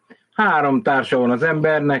mondtak, 3 társa van az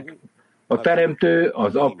embernek, a teremtő,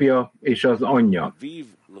 az apja és az anyja.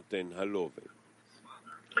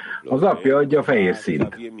 Az apja adja a fehér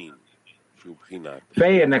színt.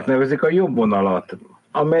 Fehérnek nevezik a jobb vonalat,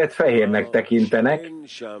 amelyet fehérnek tekintenek,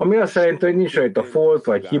 ami azt jelenti, hogy nincs rajta folt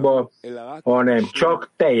vagy hiba, hanem csak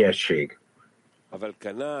teljesség.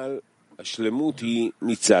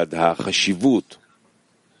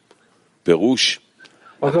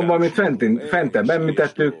 Azonban, amit fentebb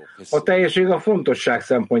említettük, a teljesség a fontosság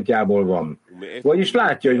szempontjából van. Vagyis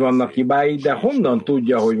látja, hogy vannak hibái, de honnan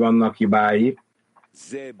tudja, hogy vannak hibái?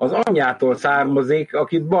 Az anyjától származik,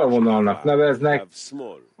 akit balvonalnak neveznek,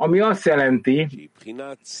 ami azt jelenti,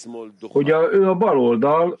 hogy ő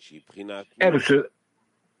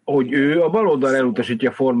a baloldal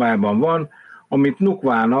elutasítja formájában van, amit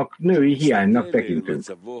nukvának, női hiánynak tekintünk.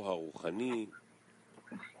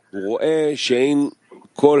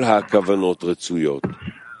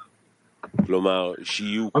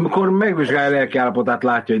 Amikor megvizsgálja lelkiállapotát,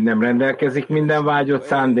 látja, hogy nem rendelkezik minden vágyott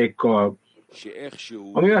szándékkal,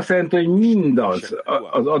 ami azt jelenti, hogy mindaz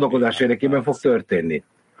az adakozás érdekében fog történni.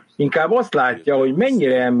 Inkább azt látja, hogy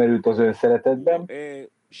mennyire elmerült az önszeretetben,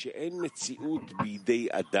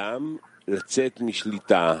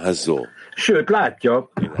 sőt látja,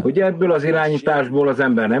 hogy ebből az irányításból az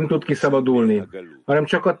ember nem tud kiszabadulni, hanem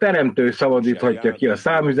csak a teremtő szabadíthatja ki a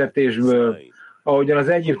számüzetésből, ahogyan az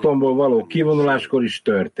Egyiptomból való kivonuláskor is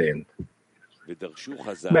történt.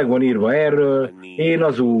 Meg van írva erről, én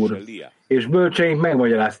az Úr, és bölcseink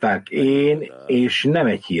megmagyarázták, én és nem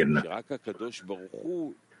egy hírnök.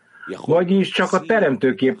 Vagyis csak a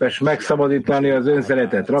teremtő képes megszabadítani az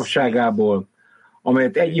önszeretet rabságából,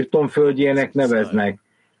 amelyet Egyiptom földjének neveznek,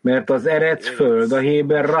 mert az erec föld a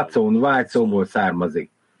héber racon vágyszóból származik.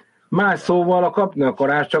 Más szóval a kapni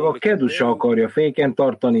akarás csak a kedusa akarja féken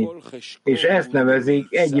tartani, és ezt nevezik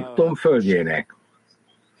Egyiptom földjének.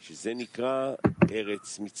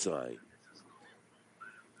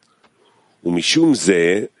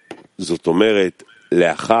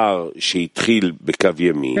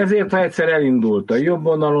 Ezért, ha egyszer elindult a jobb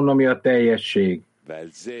vonalon, ami a teljesség,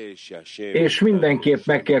 és mindenképp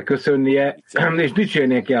meg kell köszönnie, és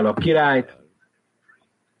dicsérnie kell a királyt,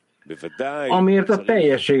 amiért a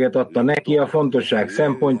teljességet adta neki a fontosság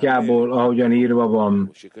szempontjából, ahogyan írva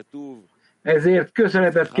van. Ezért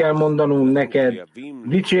köszönetet kell mondanunk neked,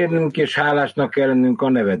 dicsérnünk és hálásnak kell lennünk a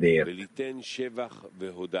nevedért.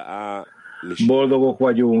 Boldogok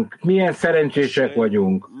vagyunk, milyen szerencsések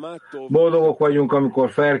vagyunk. Boldogok vagyunk,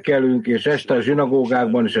 amikor felkelünk, és este a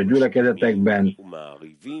zsinagógákban és a gyülekezetekben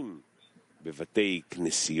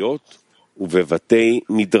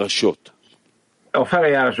a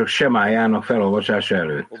felajánlások semájának felolvasása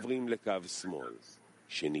előtt.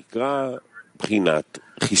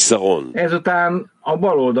 Ezután a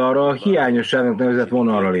bal oldalra a hiányosságnak nevezett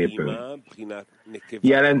vonalra lépünk.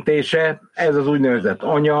 Jelentése, ez az úgynevezett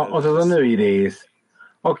anya, azaz a női rész,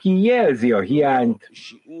 aki jelzi a hiányt,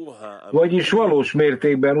 vagyis valós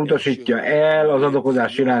mértékben utasítja el az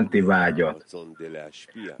adakozás iránti vágyat.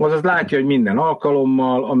 Azaz látja, hogy minden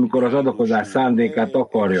alkalommal, amikor az adakozás szándékát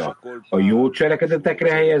akarja a jó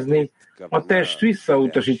cselekedetekre helyezni, a test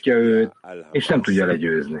visszautasítja őt, és nem tudja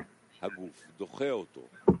legyőzni.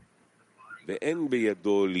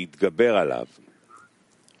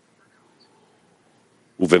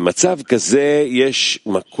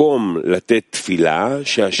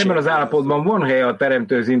 Ebben az állapotban van helye a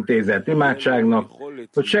teremtőz intézett imádságnak,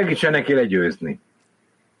 hogy segítsen neki legyőzni.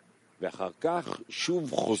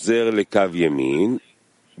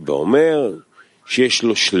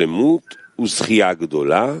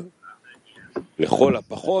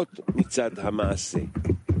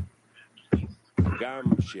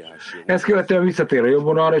 Ezt követően visszatér a jobb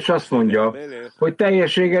vonalra, és azt mondja, hogy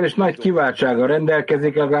teljességgel és nagy kiváltsággal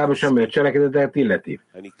rendelkezik, legalábbis ami a cselekedetet illeti.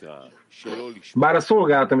 Bár a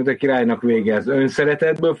szolgálat, amit a királynak végez,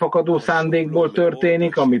 önszeretetből fakadó szándékból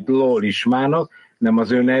történik, amit Lólismának, nem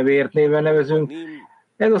az ő nevért néven nevezünk,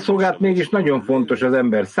 ez a szolgálat mégis nagyon fontos az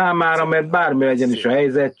ember számára, mert bármi legyen is a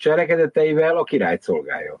helyzet, cselekedeteivel a királyt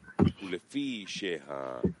szolgálja.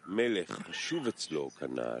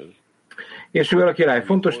 És mivel a király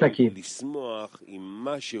fontos neki,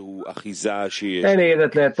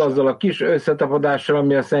 elégedett lehet azzal a kis összetapadással,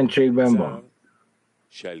 ami a szentségben van.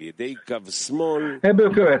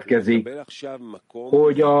 Ebből következik,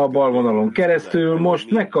 hogy a bal vonalon keresztül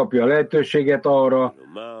most megkapja a lehetőséget arra,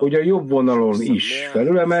 hogy a jobb vonalon is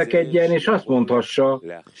felülemelkedjen, és azt mondhassa,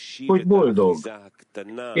 hogy boldog,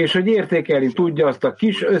 és hogy értékelni tudja azt a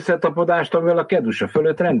kis összetapadást, amivel a kedusza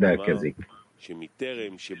fölött rendelkezik.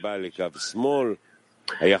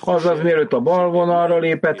 Azaz, mielőtt a bal vonalra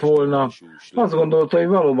lépett volna, azt gondolta, hogy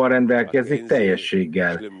valóban rendelkezik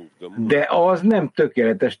teljességgel, de az nem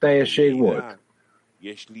tökéletes teljesség volt.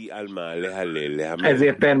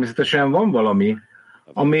 Ezért természetesen van valami,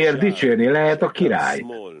 amiért dicsérni lehet a királyt.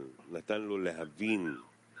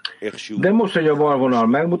 De most, hogy a bal vonal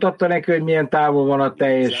megmutatta neki, hogy milyen távol van a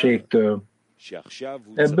teljességtől,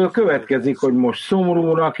 ebből következik, hogy most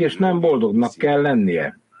szomorúnak és nem boldognak kell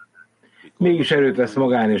lennie. Mégis erőt vesz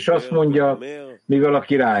magán, és azt mondja, mivel a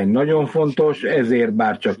király nagyon fontos, ezért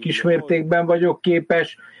bár csak kismértékben vagyok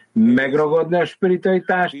képes megragadni a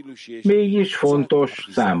spiritualitást, mégis fontos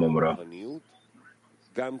számomra.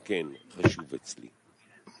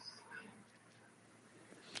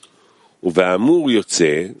 ובאמור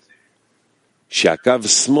יוצא שהקו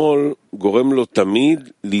שמאל גורם לו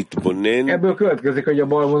תמיד להתבונן. Ebből következik, hogy a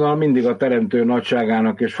bal vonal mindig a teremtő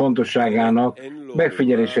nagyságának és fontosságának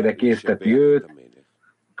megfigyelésére készteti őt,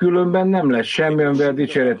 különben nem lesz semmi, amivel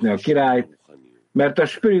dicséretni a királyt, mert a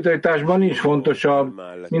spiritualitásban nincs fontosabb,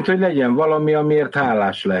 mint hogy legyen valami, amiért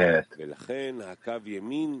hálás lehet.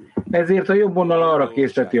 Ezért a jobb vonal arra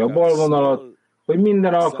készteti a bal vonalat, hogy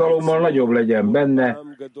minden alkalommal nagyobb legyen benne,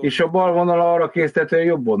 és a bal vonal arra készteti a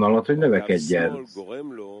jobb vonalat, hogy növekedjen.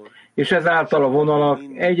 És ezáltal a vonalak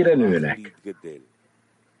egyre nőnek.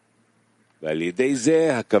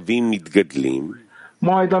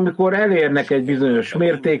 Majd amikor elérnek egy bizonyos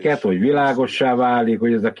mértéket, hogy világossá válik,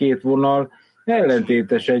 hogy ez a két vonal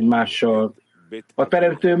ellentétes egymással, a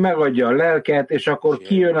teremtő megadja a lelket, és akkor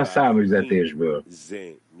kijön a számüzetésből.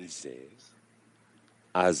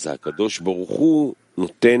 אז הקדוש ברוך הוא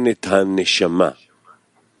נותן את הנשמה,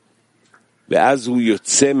 ואז הוא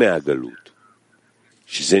יוצא מהגלות,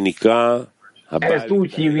 שזה נקרא Ezt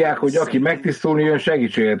úgy hívják, hogy aki megtisztulni jön,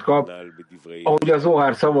 segítséget kap, ahogy az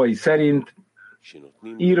Zohár szavai szerint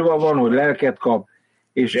írva van, hogy lelket kap,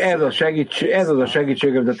 és ez az a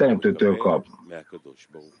segítség, amit a teremtőtől kap.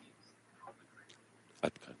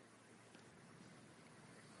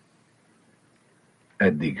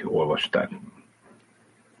 Eddig olvasták.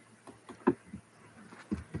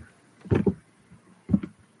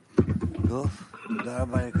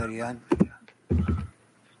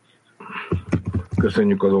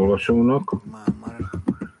 Köszönjük az olvasónak.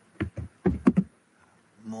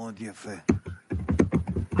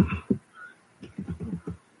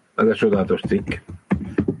 Ez egy csodálatos cikk.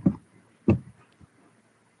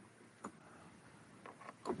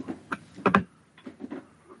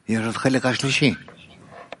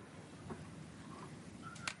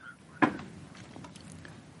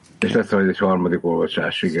 És lesz majd egy harmadik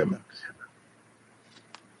olvasás, igen.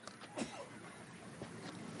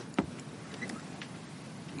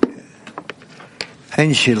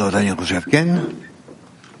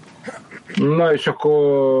 Na és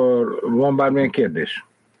akkor van bármilyen kérdés?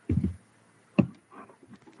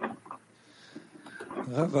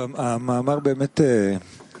 המאמר באמת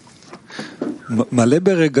מלא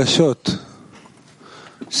ברגשות,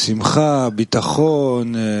 שמחה,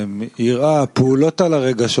 ביטחון, יראה, פעולות על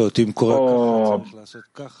הרגשות, אם קורה ככה, צריך לעשות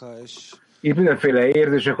ככה, יש... Itt mindenféle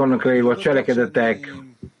érzések vannak leírva, cselekedetek,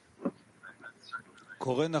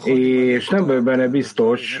 és nem vagyok benne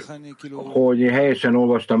biztos, hogy helyesen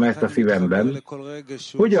olvastam ezt a szívemben.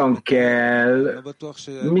 Hogyan kell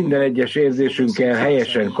minden egyes érzésünkkel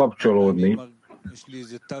helyesen kapcsolódni,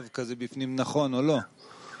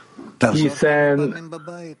 hiszen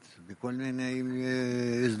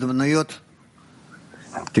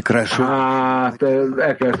hát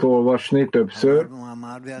el kell olvasni többször,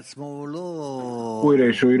 újra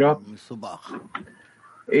és újra,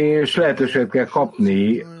 és lehetőséget kell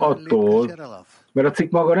kapni attól, mert a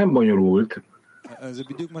cikk maga nem bonyolult,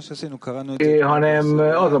 hanem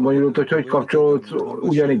az a bonyolult, hogy kapcsolódsz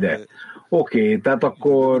ugyanide. Oké, tehát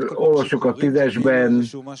akkor olvassuk a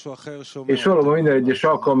 10-esben, és valóban minden egyes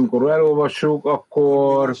alkalom, amikor elolvassuk,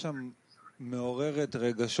 akkor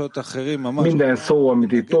minden szó,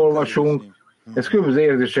 amit itt olvasunk, ez különböző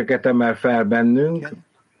érzéseket emel fel bennünk,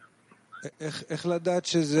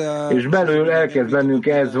 és belül elkezd bennünk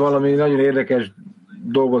ez valami nagyon érdekes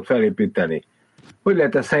dolgot felépíteni. Hogy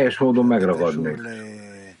lehet ezt helyes módon megragadni?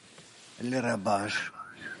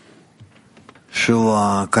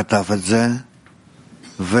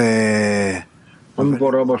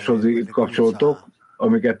 Amikor Rabashoz kapcsoltok,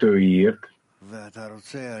 amiket ő írt,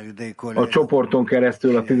 a csoporton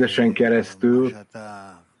keresztül, a 10-esen keresztül,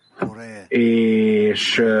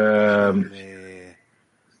 és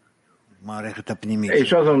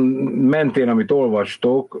azon mentén, amit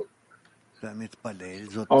olvastok,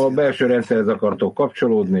 a belső rendszerhez akartok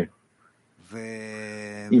kapcsolódni.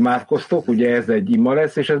 Imádkoztok, ugye ez egy ima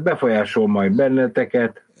lesz, és ez befolyásol majd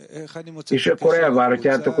benneteket, és akkor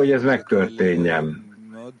elvárhatjátok, hogy ez megtörténjen.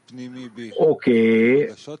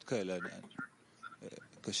 Oké,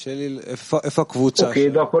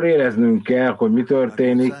 de akkor éreznünk kell, hogy mi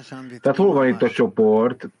történik. Tehát hol van itt a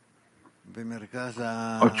csoport?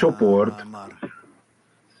 A csoport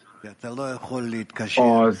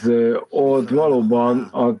az ott valóban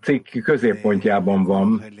a cikk középpontjában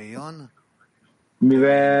van,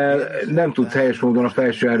 mivel nem tudsz helyes módon a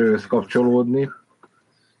felső erőhöz kapcsolódni.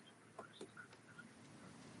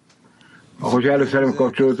 Ahogy először nem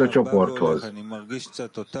kapcsolódsz a csoporthoz.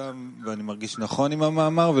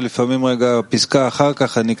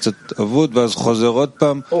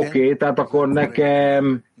 Oké, tehát akkor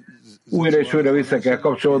nekem újra és újra vissza kell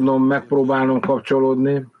kapcsolódnom, megpróbálnom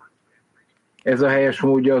kapcsolódni. Ez a helyes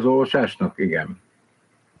módja az olvasásnak? Igen.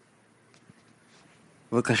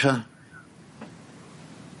 בבקשה.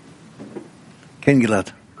 כן, גלעד.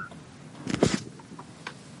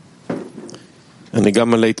 אני גם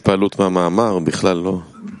מלא התפעלות מהמאמר, בכלל לא.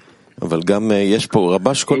 אבל גם יש פה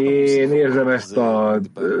רבש כל... Én érzem ezt a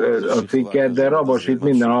cikket, de Rabash itt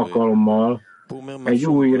minden alkalommal egy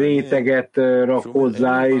új réteget rak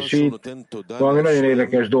hozzá, és itt valami nagyon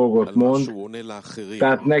érdekes dolgot mond.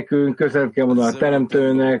 Tehát nekünk köszönet kell mondani a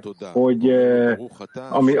Teremtőnek, hogy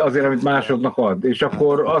azért, amit másoknak ad. És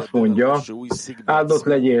akkor azt mondja, áldott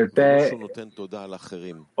legyél te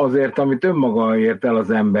azért, amit önmaga ért el az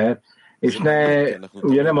ember, és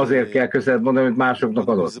ugye nem azért kell köszönet mondani, amit másoknak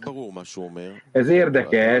adott. Ez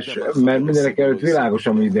érdekes, mert mindenek előtt világos,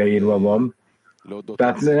 ami ideírva van.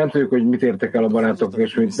 Tehát nem tudjuk, hogy mit értek el a barátok,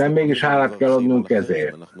 és mit nem, mégis hálát kell adnunk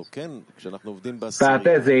ezért. Tehát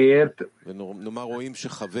ezért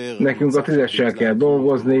nekünk a 10-essel kell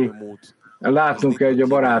dolgozni, látnunk kell, hogy a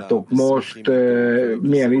barátok most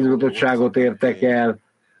milyen izgatottságot értek el,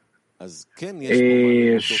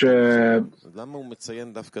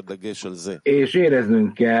 és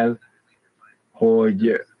éreznünk kell,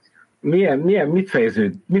 hogy mi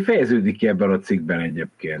fejeződik ki ebben a cikkben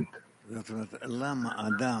egyébként.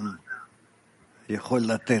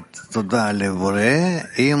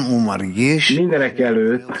 Mindenek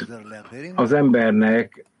előtt az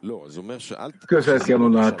embernek köszönet kell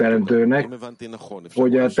mondani a Teremtőnek,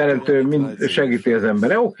 hogy a Teremtő segíti az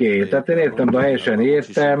emberre. Oké, tehát én értem, de helyesen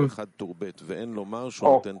értem,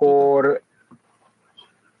 akkor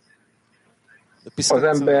az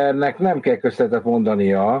embernek nem kell köszönetet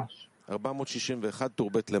mondania.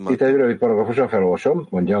 Itt egy rövid paragrafusan felolvasom,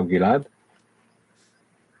 mondja Gilad.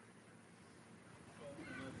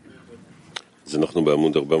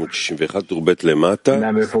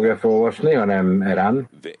 Nem ő fogja felolvasni, hanem Eran.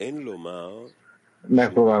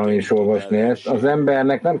 Megpróbálom is olvasni ezt. Az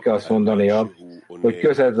embernek nem kell azt mondania, hogy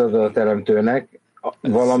köszönet ad a Teremtőnek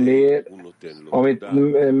valamiért,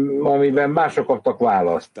 amiben mások kaptak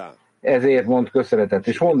választ. Ezért mond köszönetet.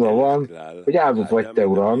 És mondva van, hogy áldott vagy te,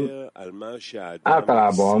 Uram.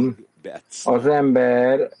 Általában az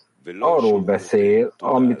ember arról beszél,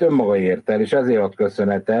 amit önmaga ért el, és ezért ad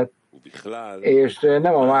köszönetet, és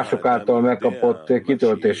nem a mások által megkapott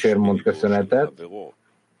kitöltésért mond köszönetet,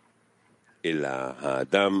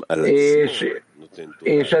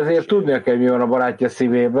 és ezért tudnia kell, mi van a barátja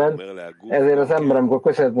szívében, ezért az ember, amikor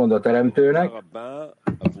köszönet mond a Teremtőnek,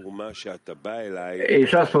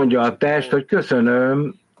 és azt mondja a test, hogy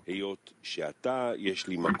köszönöm,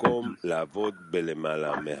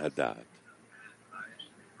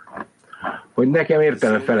 hogy nekem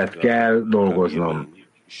értelem felett kell dolgoznom.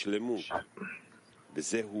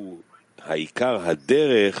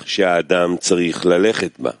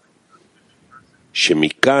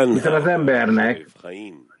 Hiszen az embernek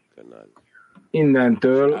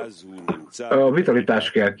innentől a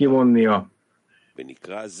vitalitást kell kivonnia,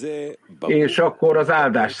 és akkor az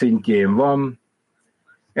áldás szintjén van.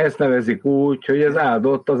 Ezt nevezik úgy, hogy az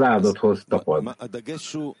áldotthoz tapad.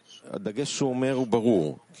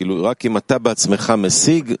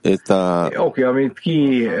 Oké, amit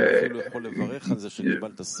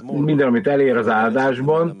minden, amit elér az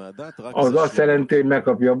áldásban, az azt jelenti, hogy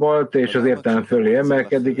megkapja a balt, és az értelem fölé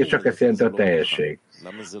emelkedik, és csak ezt jelenti a teljesség.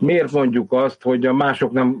 Miért mondjuk azt, hogy a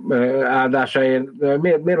mások nem áldásáért,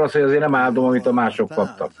 miért az, hogy azért nem áldom, amit a mások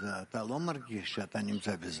kaptak?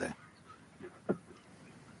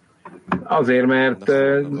 Azért, mert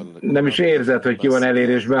nem is érzed, hogy ki van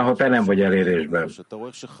elérésben, ha te nem vagy elérésben.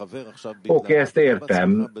 Oké, ezt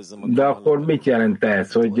értem, de akkor mit jelent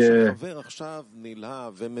ez, hogy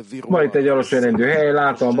van itt egy alacsony rendű hely,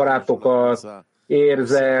 látom a barátokat,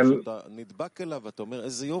 érzem,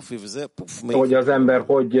 hogy az ember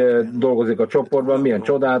hogy dolgozik a csoportban, milyen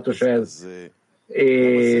csodálatos ez,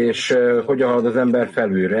 és hogyan halad az ember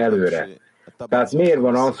felülre, előre. Tehát miért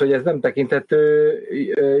van az, hogy ez nem tekinthető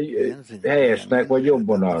helyesnek, vagy jobb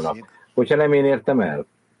vonalnak, hogyha nem én értem el?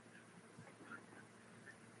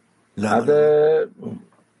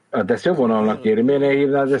 Hát ezt jobb vonalnak éri. Miért ne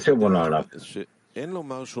hívnád ezt jobb vonalnak?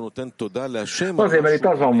 Azért, mert itt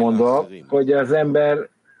az van mondva, hogy az ember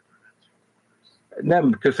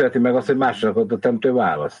nem köszönheti meg azt, hogy másnak adott több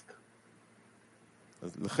választ.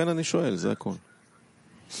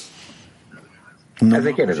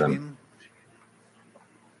 Ezért kérdezem.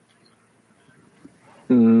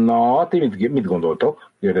 Na, ti mit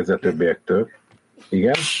gondoltok? Kérdezze többiektől.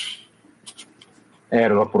 Igen?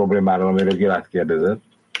 Erről a problémáról, amiről Gilad kérdezett.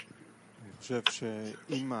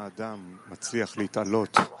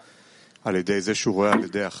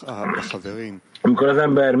 Amikor az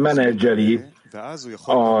ember menedzseli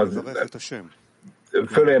az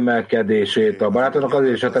fölemelkedését a barátoknak,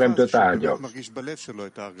 azért is a teremtőt áldja.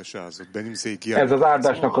 Ez az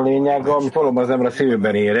áldásnak a lényege, amit valóban az ember a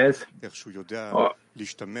szívében érez,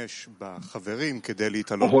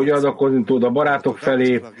 hogy adakozni tud a barátok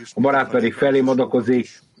felé, a barát pedig felém adakozik.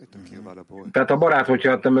 Tehát a barát,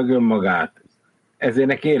 hogyha adta meg önmagát, ezért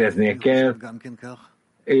neki éreznie kell,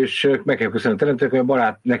 és meg kell köszönni a teremtőnek, hogy a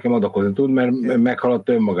barát nekem adakozni tud, mert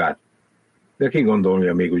meghaladta önmagát. De ki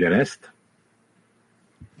gondolja még ugyanezt?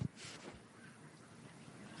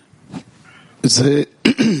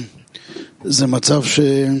 זה מצב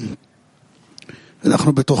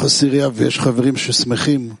שאנחנו בתוך הסירייה ויש חברים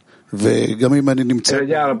ששמחים וגם אם אני נמצא...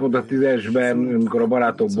 egy állapot a 10-esben, amikor a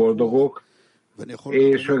barátok boldogok,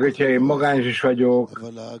 és meg hogyha én magányos is vagyok,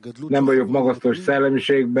 nem vagyok magasztos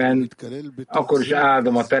szellemiségben, akkor is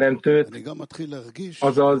áldom a teremtőt,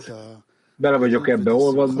 azaz bele vagyok ebbe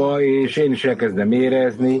olvadva, és én is elkezdem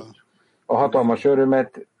érezni a hatalmas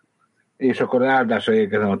örömet, és akkor áldásra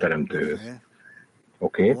érkezem a teremtőhöz.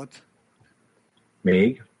 Oké.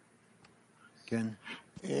 Még?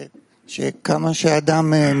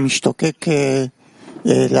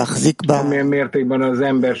 Amilyen mértékben az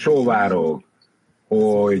ember sóvárog,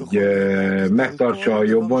 hogy megtartsa a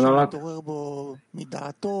jobb vonalat,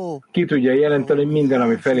 ki tudja jelenteni, hogy minden,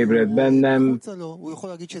 ami felébred bennem,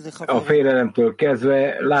 a félelemtől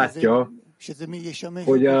kezdve látja,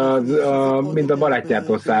 hogy mind a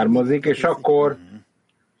barátjától származik, és akkor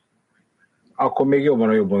még jobban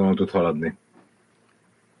a jobb vonalon tud haladni.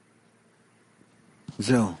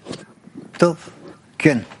 זהו. טוב,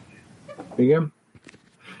 כן. Igen?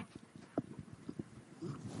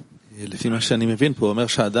 לפי מה שאני מבין פה, אומר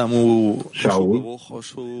שהאדם הוא ברוך או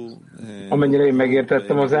שהוא... amennyire én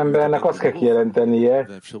megértettem, az embernek azt kell kijelentenie,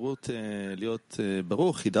 והאפשרות להיות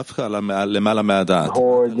ברוך היא דווקא למעלה מהדעת.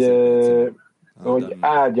 hogy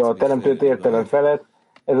áldja a teremtőt értelem felett.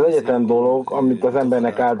 Ez az egyetlen dolog, amit az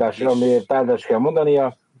embernek amiért áldást kell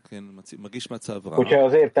mondania, hogyha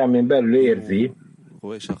az értelmén belül érzi,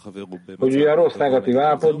 hogy ugye a rossz negatív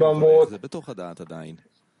állapotban volt,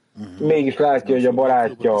 mégis látja, hogy a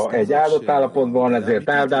barátja egy áldott állapotban, ezért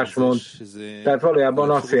áldást mond. Tehát valójában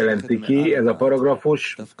azt jelenti ki ez a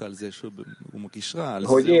paragrafus,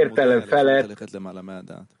 hogy értelem felett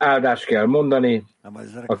áldást kell mondani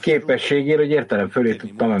a képességért, hogy értelem fölé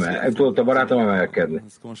tudott a barátom emelkedni.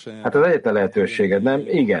 Hát az egyetlen lehetőséged, nem?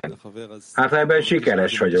 Igen. Hát ha ebben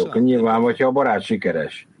sikeres vagyok, nyilván, hogyha a barát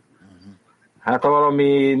sikeres. Hát ha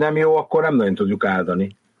valami nem jó, akkor nem nagyon tudjuk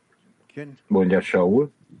áldani. Mondja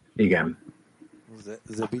Saul. Igen.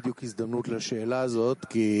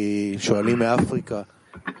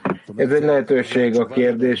 Ez egy lehetőség a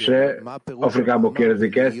kérdésre. Afrikából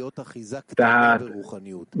kérdezik ezt. Tehát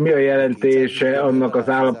mi a jelentése annak az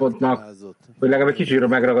állapotnak, hogy legalább egy kicsi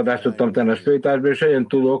megragadást tudtam tenni a spiritualitásból, és olyan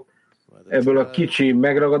tudok ebből a kicsi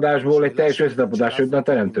megragadásból egy teljes összetapodást jutni a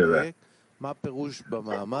teremtővel.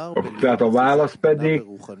 Tehát a válasz pedig,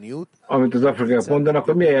 amit az afrikaiak mondanak,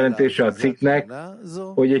 hogy mi a jelentése a cikknek,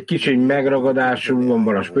 hogy egy kicsi megragadású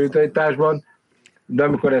van a spiritualitásban, de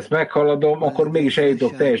amikor ezt meghaladom, akkor mégis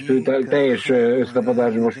eljutok teljes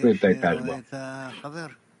összetapadásba a spiritualitásban.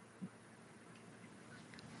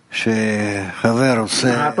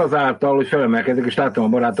 Hát azáltal, hogy felemelkedik, és látom a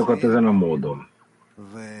barátokat ezen a módon.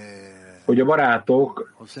 hogy a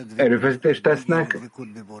barátok erőfeszítést tesznek,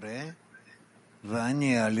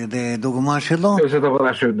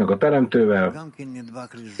 összetapadásra jutnak a teremtővel,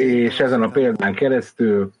 és ezen a példán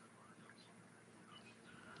keresztül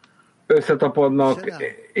összetapadnak,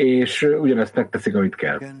 és ugyanezt megteszik, amit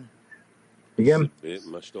kell. Igen?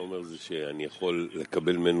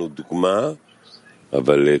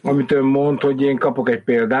 Amit ön mond, hogy én kapok egy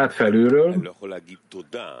példát felülről,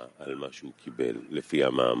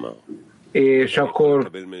 és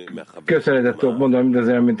akkor köszönetet tudok mondani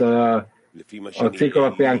mindezért, mint a cikk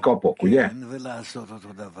alapján kapok, ugye?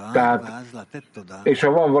 Tehát, és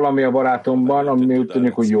ha van valami a barátomban, ami úgy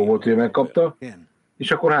tűnik, hogy jó volt, hogy megkapta,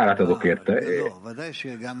 és akkor hálát adok érte.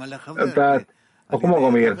 Tehát, akkor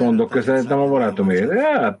magamért mondok köszönetet, nem a barátomért.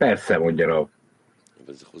 Ja, persze, mondja Rab.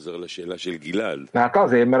 Hát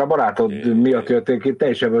azért, mert a barátod miatt jöttél ki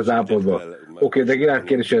teljesen az állapotba. Oké, de Gilad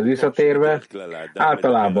kérdéséhez visszatérve,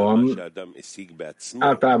 általában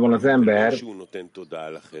az ember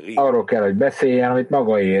arról kell, hogy beszéljen, amit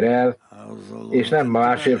maga ér el, és nem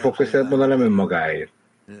másért fog köszönet mondani, nem önmagáért.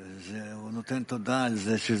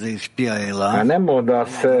 Hát nem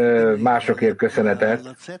mondasz másokért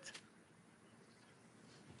köszönetet,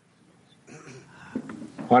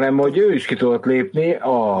 hanem hogy ő is ki tudott lépni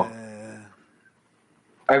a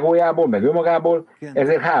egójából, meg önmagából,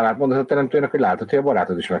 ezért hálát mondasz a teremtőnek, hogy látod, hogy a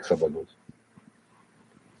barátod is megszabadult.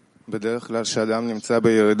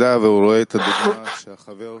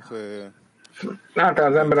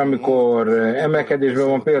 Általán az ember, amikor emelkedésben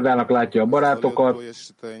van, példának látja a barátokat,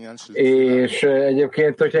 és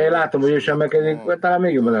egyébként, hogyha én látom, hogy ő is emelkedik, talán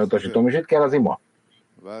még jobban elutasítom, és itt kell az ima.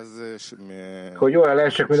 Hogy olyan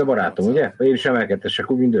lehessek, mint a barátom, ugye? Én is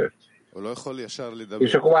emelkedtessek úgy, mint ő.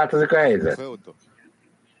 És akkor változik a helyzet.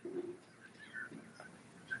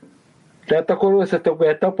 Tehát akkor össze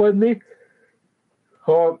tudok tapadni,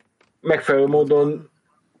 ha megfelelő módon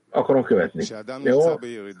akarom követni. Jó?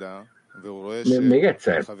 Még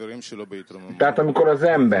egyszer. Tehát amikor az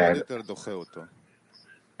ember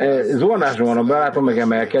zuhanásban van a barátom meg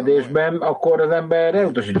emelkedésben, akkor az ember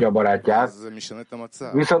elutasítja a barátját.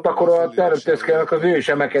 Viszont akkor a teremtőszkelnek az ő is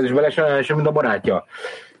emelkedésben lesz, mint a barátja.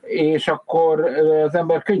 És akkor az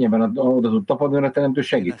ember könnyebben oda tud tapadni, mert a teremtő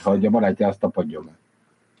segít, ha a barátja azt tapadjon.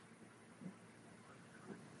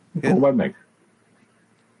 Próbáld meg.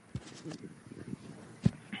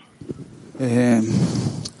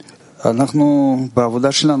 אנחנו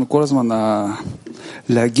בעבודה שלנו כל הזמן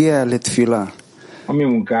להגיע לתפילה. A mi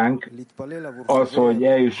munkánk az, hogy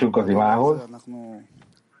eljussunk az imához,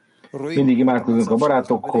 mindig imádkozunk a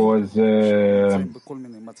barátokhoz,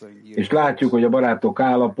 és látjuk, hogy a barátok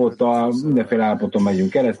állapota, mindenféle állapoton megyünk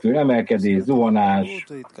keresztül, emelkedés, zuhanás,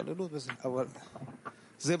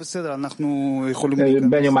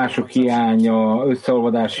 benyomások hiánya,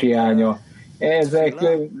 összeolvadás hiánya, ezek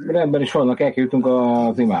rendben is vannak, el kell jutnunk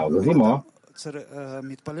az imához. Az ima,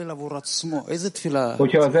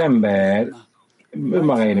 hogyha az ember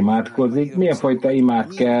önmagáért imádkozik, milyen fajta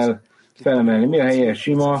imát kell felemelni, mi a helyes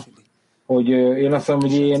ima, hogy én azt mondom,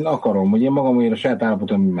 hogy én akarom, hogy én magamért a saját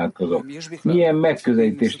állapotom imádkozok. Milyen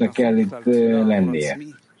megközelítésnek kell itt lennie.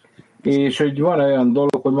 És hogy van olyan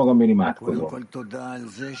dolog, hogy magamért imádkozom.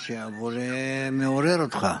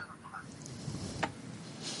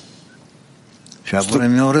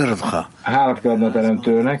 Hálát kell adni a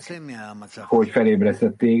teremtőnek, hogy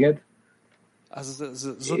felébresztett téged,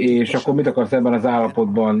 és akkor mit akarsz ebben az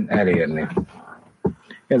állapotban elérni?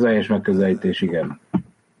 Ez a helyes megközelítés, igen.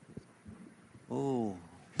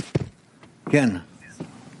 כן.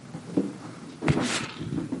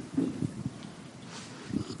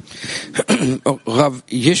 רב,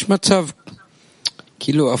 יש מצב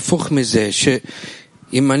כאילו הפוך מזה,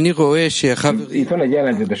 שאם אני רואה שחברים... Itt van egy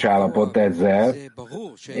ellentétes állapot ezzel.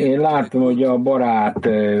 Én látom, hogy a barát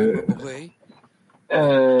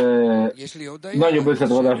nagyobb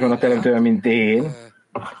összetudás van a teremtően, mint én,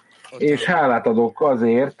 és hálát adok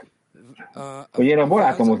azért, hogy én a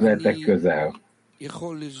barátomhoz lehetek közel.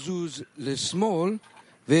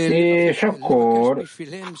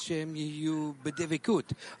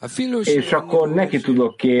 És akkor neki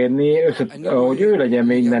tudok kérni, hogy ő legyen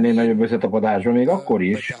mindennél nagyobb összetapadásban, még akkor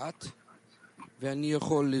is,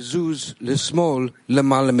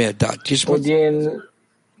 hogy én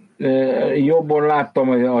jobban láttam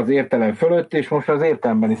az értelem fölött, és most az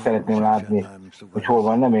értelemben is szeretném látni, hogy hol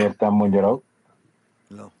van, nem értem, mondja.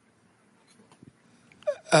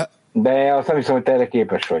 De azt nem hiszem, hogy te erre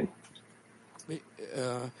képes vagy.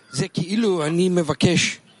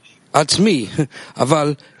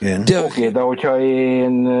 Oké, de hogyha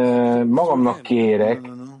én magamnak kérek,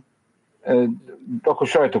 akkor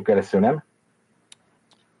sajtok keresztül, nem?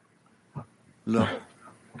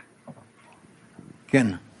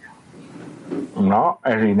 Na,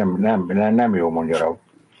 ez így nem jó, mondja Rav.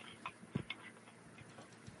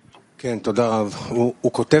 כן, תודה רב.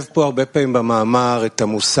 הוא כותב פה הרבה פעמים במאמר את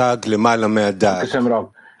המושג למעלה מהדעת. Köszönöm, Rav.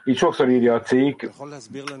 Így sokszor írja a cikk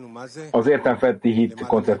az értelmfeletti hit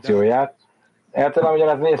koncepcióját. El tudom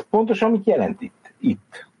magyarázni, ez pontosan mit jelent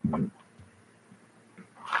itt?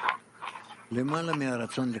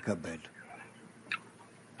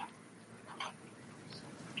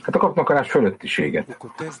 Hát a kapnakarás fölöttiséget.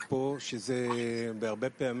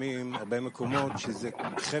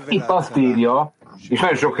 Itt azt írja, és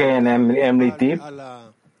nagyon sok helyen említi,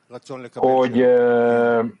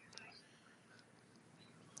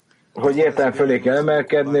 hogy értelem fölé kell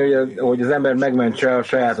emelkedni, hogy az ember megmentse a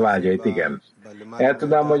saját vágyait, igen. El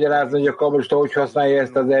tudom magyarázni, hogy a kabbalista hogy használja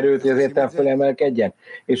ezt az erőt, hogy az értelem fölé emelkedjen?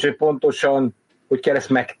 És hogy pontosan, hogy kell ezt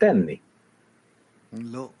megtenni?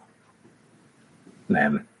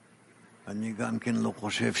 Nem.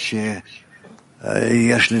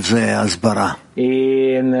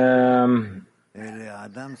 Én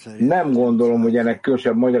nem gondolom, hogy ennek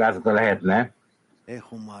külsőbb magyarázata lehetne,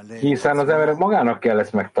 hiszen az emberek magának kell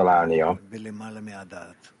ezt megtalálnia.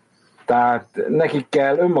 Tehát nekik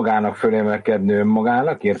kell önmagának fölemelkedni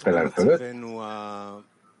önmagának, értelem fölött.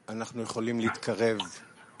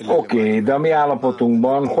 Oké, de a mi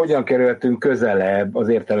állapotunkban hogyan kerülhetünk közelebb az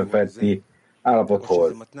értelem feletti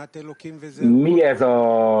állapothoz? Mi ez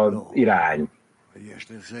az irány?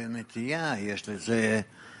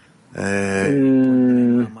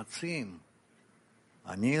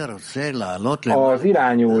 Az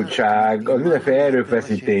irányultság, az mindenféle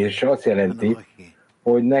erőfeszítés azt jelenti,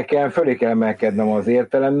 hogy nekem fölé kell emelkednem az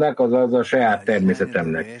értelemnek, azaz a saját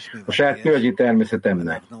természetemnek, a saját különböző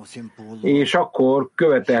természetemnek. És akkor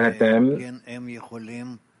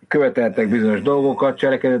követelhetek bizonyos dolgokat,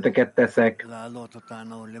 cselekedeteket teszek,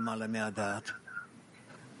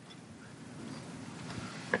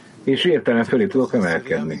 és értelem fölé tudok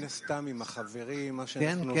emelkedni.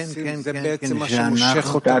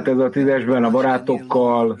 Tehát ez a 10-esben a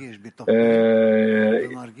barátokkal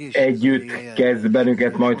együtt kezd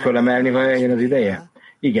bennünket majd fölemelni, ha eljön az ideje?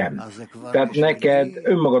 Igen. Tehát neked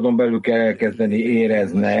önmagadon belül kell elkezdeni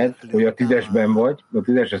érezned, hogy a 10-esben vagy, a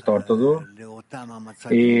 10-eshez tartozol,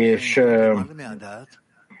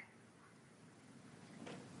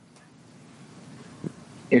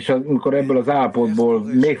 és amikor ebből az állapotból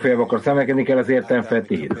még feljebb akarsz emelkedni, kell az értelem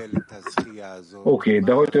feletti hit. Oké,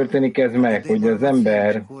 de hogy történik ez meg, hogy az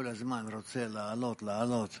ember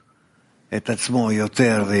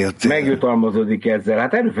megjutalmazódik ezzel?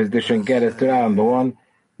 Hát erőfeszítésen keresztül állandóan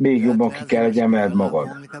még jobban ki kell, hogy emeld magad.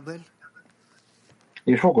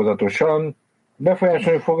 És fokozatosan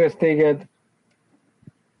befolyásolni fog ez téged.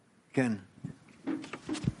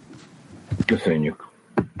 Köszönjük.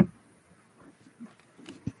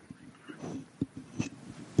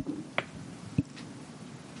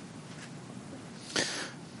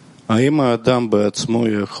 האם האדם בעצמו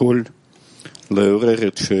יכול לעורר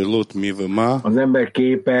את שאלות מי ומה? Az ember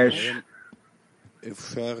képes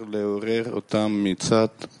אפשר לעורר אותם מצד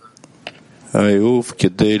האהוב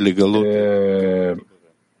כדי לגלות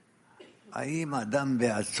האם האדם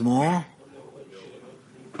בעצמו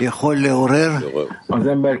יכול לעורר? Az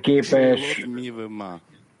ember képes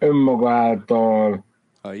önmaga által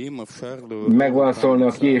megválaszolni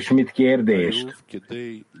a ki és mit kérdést,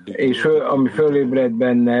 és ami fölébred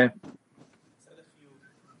benne,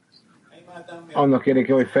 annak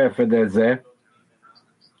érdeke, hogy felfedezze.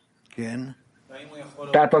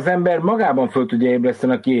 Tehát az ember magában föl tudja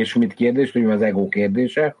ébreszteni a ki és mit kérdést, hogy az ego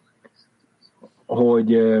kérdése,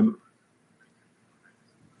 hogy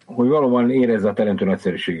valóban érezze a teremtő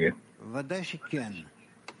nagyszerűségét. Hát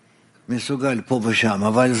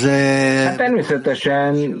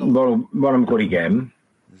természetesen valamikor igen.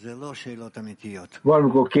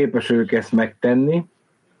 Valamikor képes ők ezt megtenni,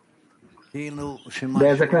 de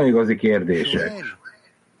ezek nem igazi kérdések.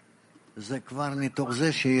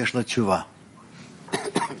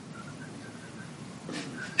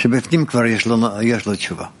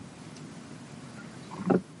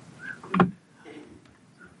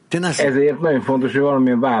 Ezért nagyon fontos, hogy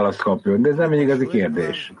valamilyen választ kapjon, de ez nem egy igazi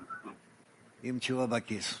kérdés.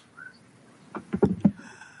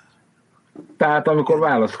 Tehát amikor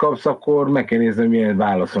választ kapsz, akkor meg kell nézni, milyen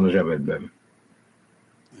válasz van a zsebedben.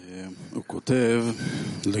 הוא כותב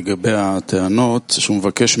לגבי הטענות שהוא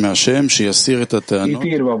מבקש מהשם שיסיר את הטענות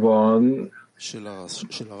Itt írva van,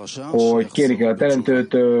 hogy kérik el a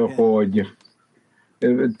teremtőtől, hogy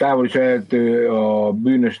távolítsa el a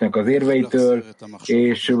bűnösnek az érveitől,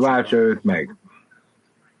 és váltsa őt meg.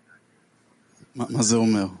 מה זה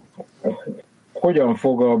אומר? hogyan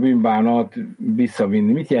fog a bűnbánat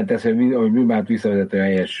visszavinni? Mit jelent ez, hogy bűnbánat visszavezető a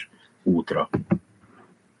helyes útra?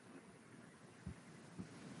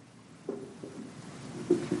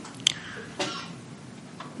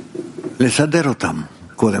 לסדר אותם,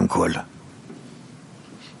 קודם כל.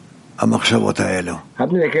 המחשבות האלו.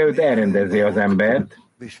 Hát mindenki előtt elrendezi az embert,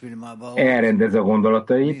 elrendezi a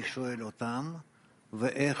gondolatait,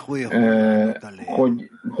 hogy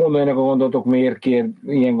honnan jönnek a gondolatok, miért kér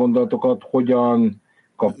ilyen gondolatokat, hogyan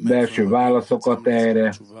kap belső válaszokat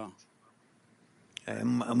erre.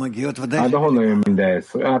 Hát de honnan jön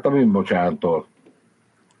mindez? Hát a bűnbocsánattól.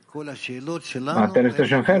 Hát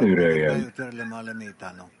természetesen felülről jön.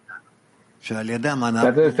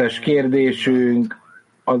 Tehát összes kérdésünk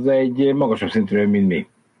az egy magasabb szintről, mint mi.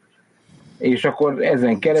 És akkor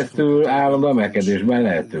ezen keresztül állandó emelkedésben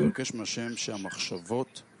lehetünk.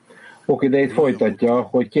 Oké, de itt folytatja,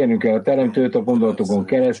 hogy kérnünk el a teremtőt a gondolatokon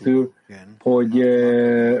keresztül, hogy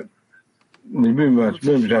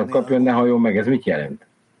bűnbocsánatot kapjon, ne halljon meg. Ez mit jelent?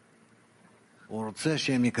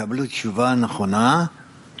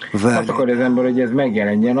 Azt akarja az ember, hogy ez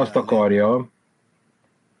megjelenjen, azt akarja,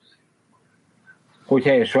 hogy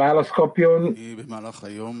helyes választ kapjon,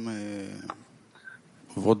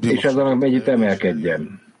 és azon együtt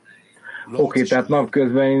emelkedjen. Oké, tehát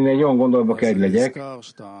napközben én egy olyan gondolatba kell legyek,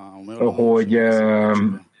 hogy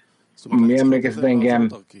mi emlékeztet engem,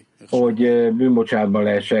 hogy bűnbocsánatban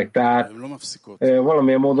leesek. Tehát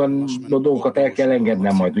valamilyen módon a dolgokat el kell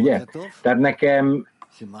engednem majd, ugye? Tehát nekem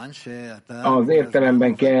az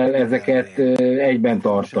értelemben kell ezeket egyben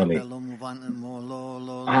tartani.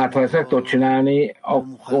 Hát, ha ezt meg tudod csinálni,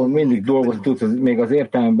 akkor mindig dolgozni tudsz, még az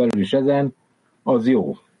értelemben belül is ezen, az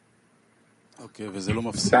jó.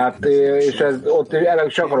 Tehát, és ez, ott el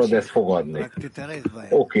is akarod ezt fogadni.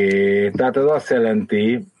 Oké, tehát ez azt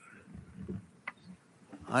jelenti,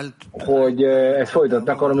 hogy ezt folytatni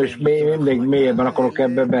akarom, és mindig mélyebben akarok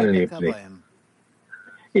ebbe belépni.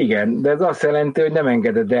 Igen, de ez azt jelenti, hogy nem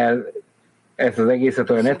engeded el ezt az egészet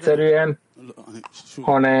olyan egyszerűen,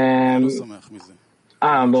 hanem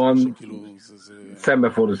állandóan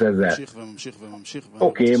szembefordulsz ezzel.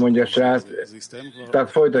 Oké, mondja a srác,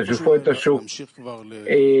 tehát folytassuk,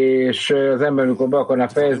 és az ember, amikor be akarná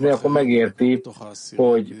fejezni, akkor megérti,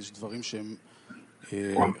 hogy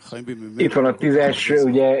itt van a 10-es,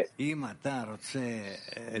 ugye,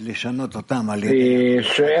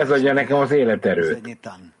 és ez adja nekem az életerőt.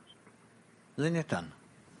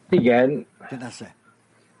 Igen,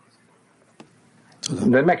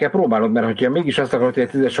 de meg kell próbálnod, mert hogyha mégis azt akarod, hogy a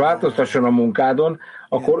 10-es változtasson a munkádon,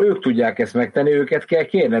 akkor ők tudják ezt megtenni, őket kell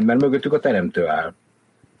kérned, mert mögöttük a teremtő áll.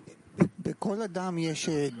 בכל אדם יש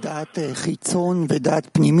דעת חיצון ודעת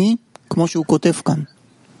פנימי, כמו שהוא כותב כאן.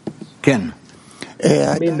 כן.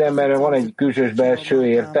 Mindenben van egy külsős belső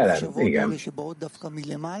értelem. Igen.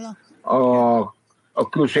 A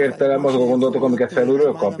külső értelem azok a gondolatok, amiket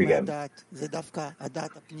felülről kap, igen.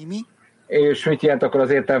 És mit jelent akkor az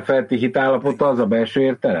értelem feletti hitállapota, az a belső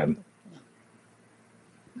értelem?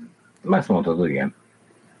 Ezt mondhatod, igen.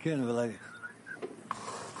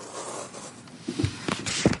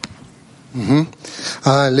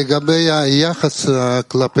 לגבי היחס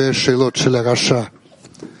כלפי השאלות של הרשע.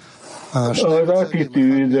 Az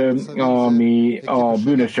attitűd, ami a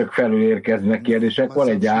bűnösök felül érkeznek kérdések, van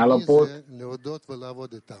egy állapot,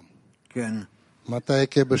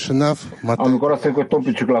 amikor azt mondjuk, hogy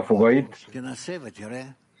tompítsuk le a fogait,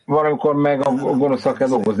 valamikor meg a gonoszak kell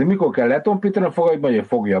dolgozni. Mikor kell letompítani a fogait, vagy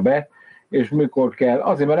fogja be, és mikor kell,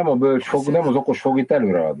 azért, mert nem a bölcs fog, nem az okos fog itt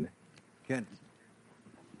előreadni.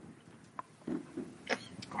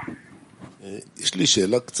 יש לי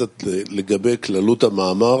שאלה קצת לגבי כללות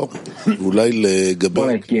המאמר, ואולי לגבי... Van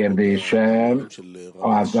egy kérdésem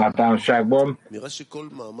az általánosságban.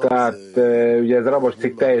 Tehát ugye ez a Rabash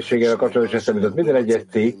cikk teljességével kapcsolatban is eszembe jutott. Minden egyes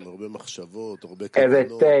cikk, ez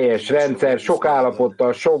egy teljes rendszer, sok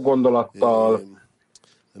állapottal, sok gondolattal,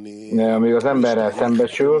 amíg az emberrel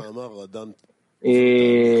szembesül,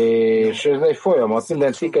 és ez egy folyamat,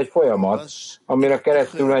 minden cikk egy folyamat, amire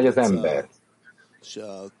keresztül megy az ember.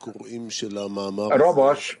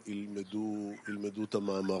 Rabash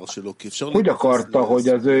úgy akarta, hogy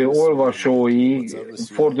az ő olvasói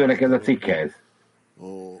forduljanak ez a cikkhez.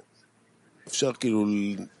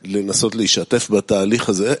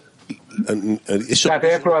 Tehát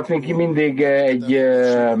elpróbáltunk ki mindig egy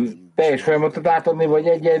teljes folyamatot átadni, vagy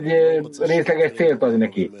egy részleges célt adni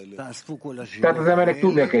neki. Tehát az emberek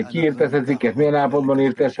tudják, hogy ki írt ezt a cikket, milyen állapotban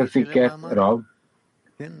írt ezt a cikket, Rab.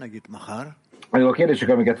 A kérdések,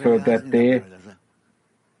 amiket föltettél,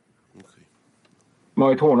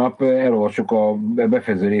 majd hónap elolvassuk a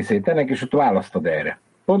befejező részét ennek, és ott választad erre.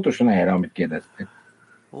 Pontosan erre, amit kérdeztek.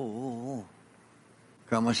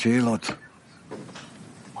 כמה שאלות.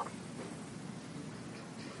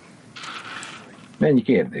 Mennyi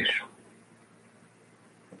kérdés?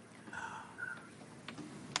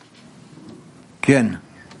 כן.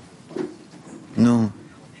 נו.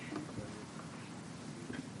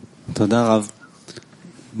 תודה רב.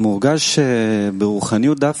 מורגש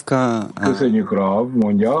ברוחניות דווקא... Köszönjük, Rav,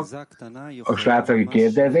 mondja. A srác, aki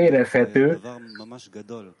kérdez, érezhető,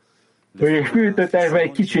 hogy a spiritualitásban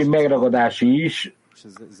egy kicsi megragadás is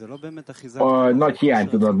a nagy hiányt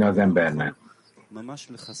tud adni az embernek.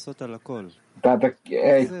 Tehát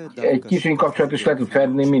egy kicsi kapcsolat is le tud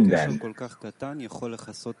fedni mindent.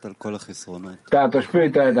 Tehát a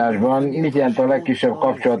spiritualitásban mit jelent a legkisebb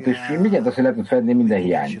kapcsolat is? Mit jelent az, hogy le tud fedni minden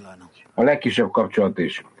hiányt? A legkisebb kapcsolat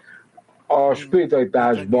is. A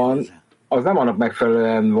spiritualitásban az nem annak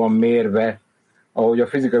megfelelően van mérve, ahogy a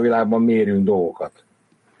fizikai világban mérünk dolgokat.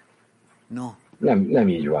 Nem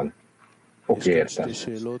így van. Oké, értem.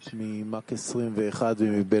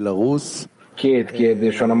 Két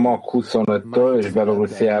kérdés van a MAK 25-től és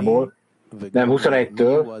Belorussziából. Nem,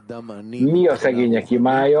 21-től. Mi a szegények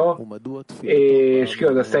imája, és ki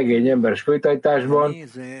az a szegény ember a spiritualitásban,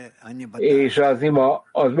 és az ima,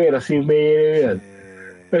 az miért a szív mélyén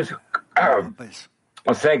jön?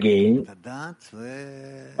 A szegény,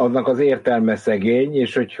 aznak az értelme szegény,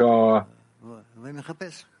 és hogyha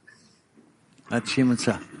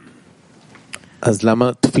אז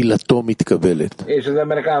למה תפילתו מתקבלת? és az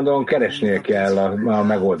emberek állandóan keresnie kell a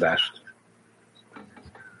megoldást.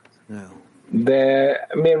 De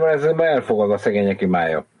miért van ez elfogadva a szegények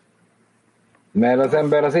imája? Mert az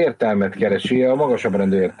ember az értelmet keresi, a magasabb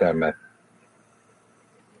rendű értelmet.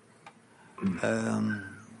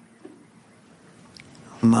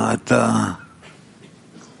 מה אתה...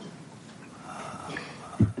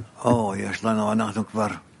 יש לנו, אנחנו כבר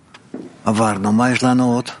עברנו. מה יש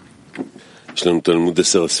לנו עוד? יש לנו תלמוד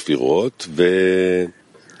 10 הספירות,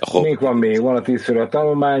 והחוק... Mink van még? Van a 10 sféra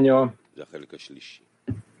tanulmánya. זה החלק השלישי.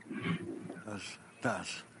 אז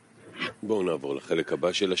תעש. בואו נעבור לחלק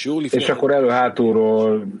הבא של השיעור. És akkor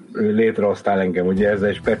elő-hátulról létrehoztál engem, ugye ez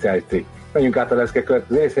egy speciális cikk. Menjünk át a leszke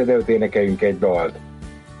következő részére, de őt énekeljünk egy dalt.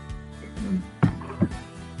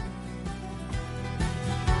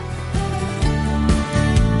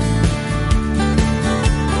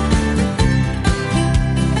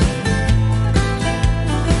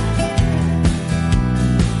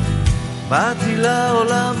 באתי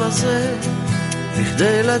לעולם הזה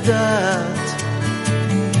בכדי לדעת,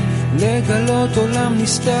 לגלות עולם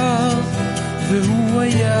נסתר והוא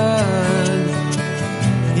היד.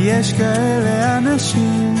 יש כאלה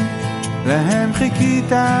אנשים להם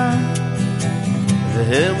חיכית,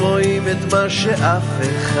 והם רואים את מה שאף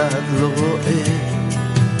אחד לא רואה.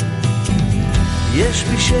 יש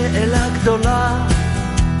בי שאלה גדולה,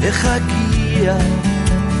 איך אגיע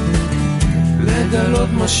לגלות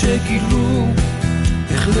מה שגילו,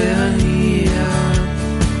 איך להניע.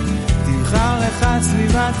 תבחר לך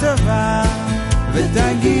סביבה טובה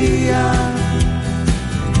ותגיע,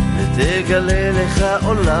 ותגלה לך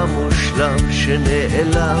עולם מושלם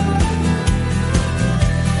שנעלם.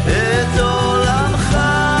 את עולמך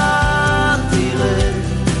תראה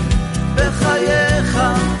בחייך,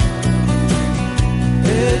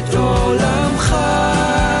 את עולמך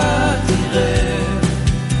תראה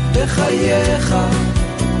בחייך.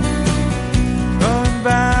 עוד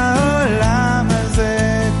בעולם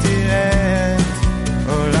הזה תראה את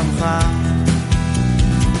עולמך.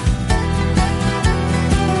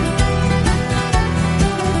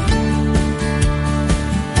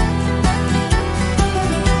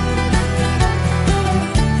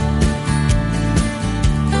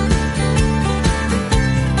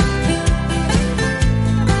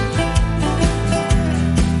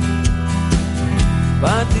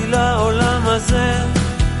 באתי לעולם הזה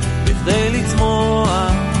בכדי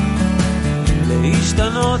לצמוח,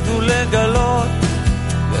 להשתנות ולגלות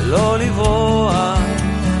ולא לברוח,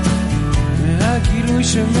 מהגילוי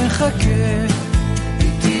שמחכה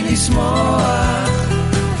איתי לשמוח.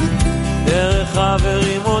 דרך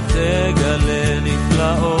חברים עוד תגלה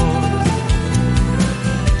נפלאות.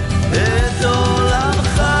 את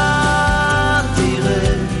עולמך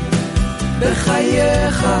תראה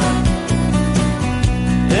בחייך,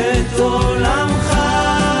 את עולמך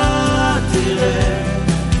תראה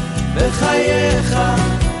בחייך.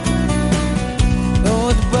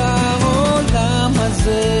 עוד בעולם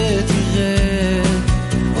הזה תראה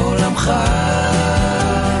עולמך,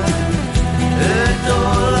 את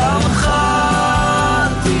עולמך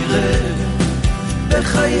תראה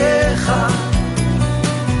בחייך,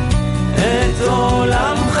 את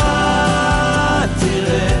עולמך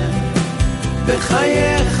תראה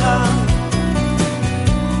בחייך,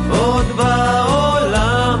 עוד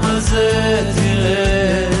בעולם הזה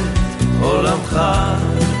תראה עולמך.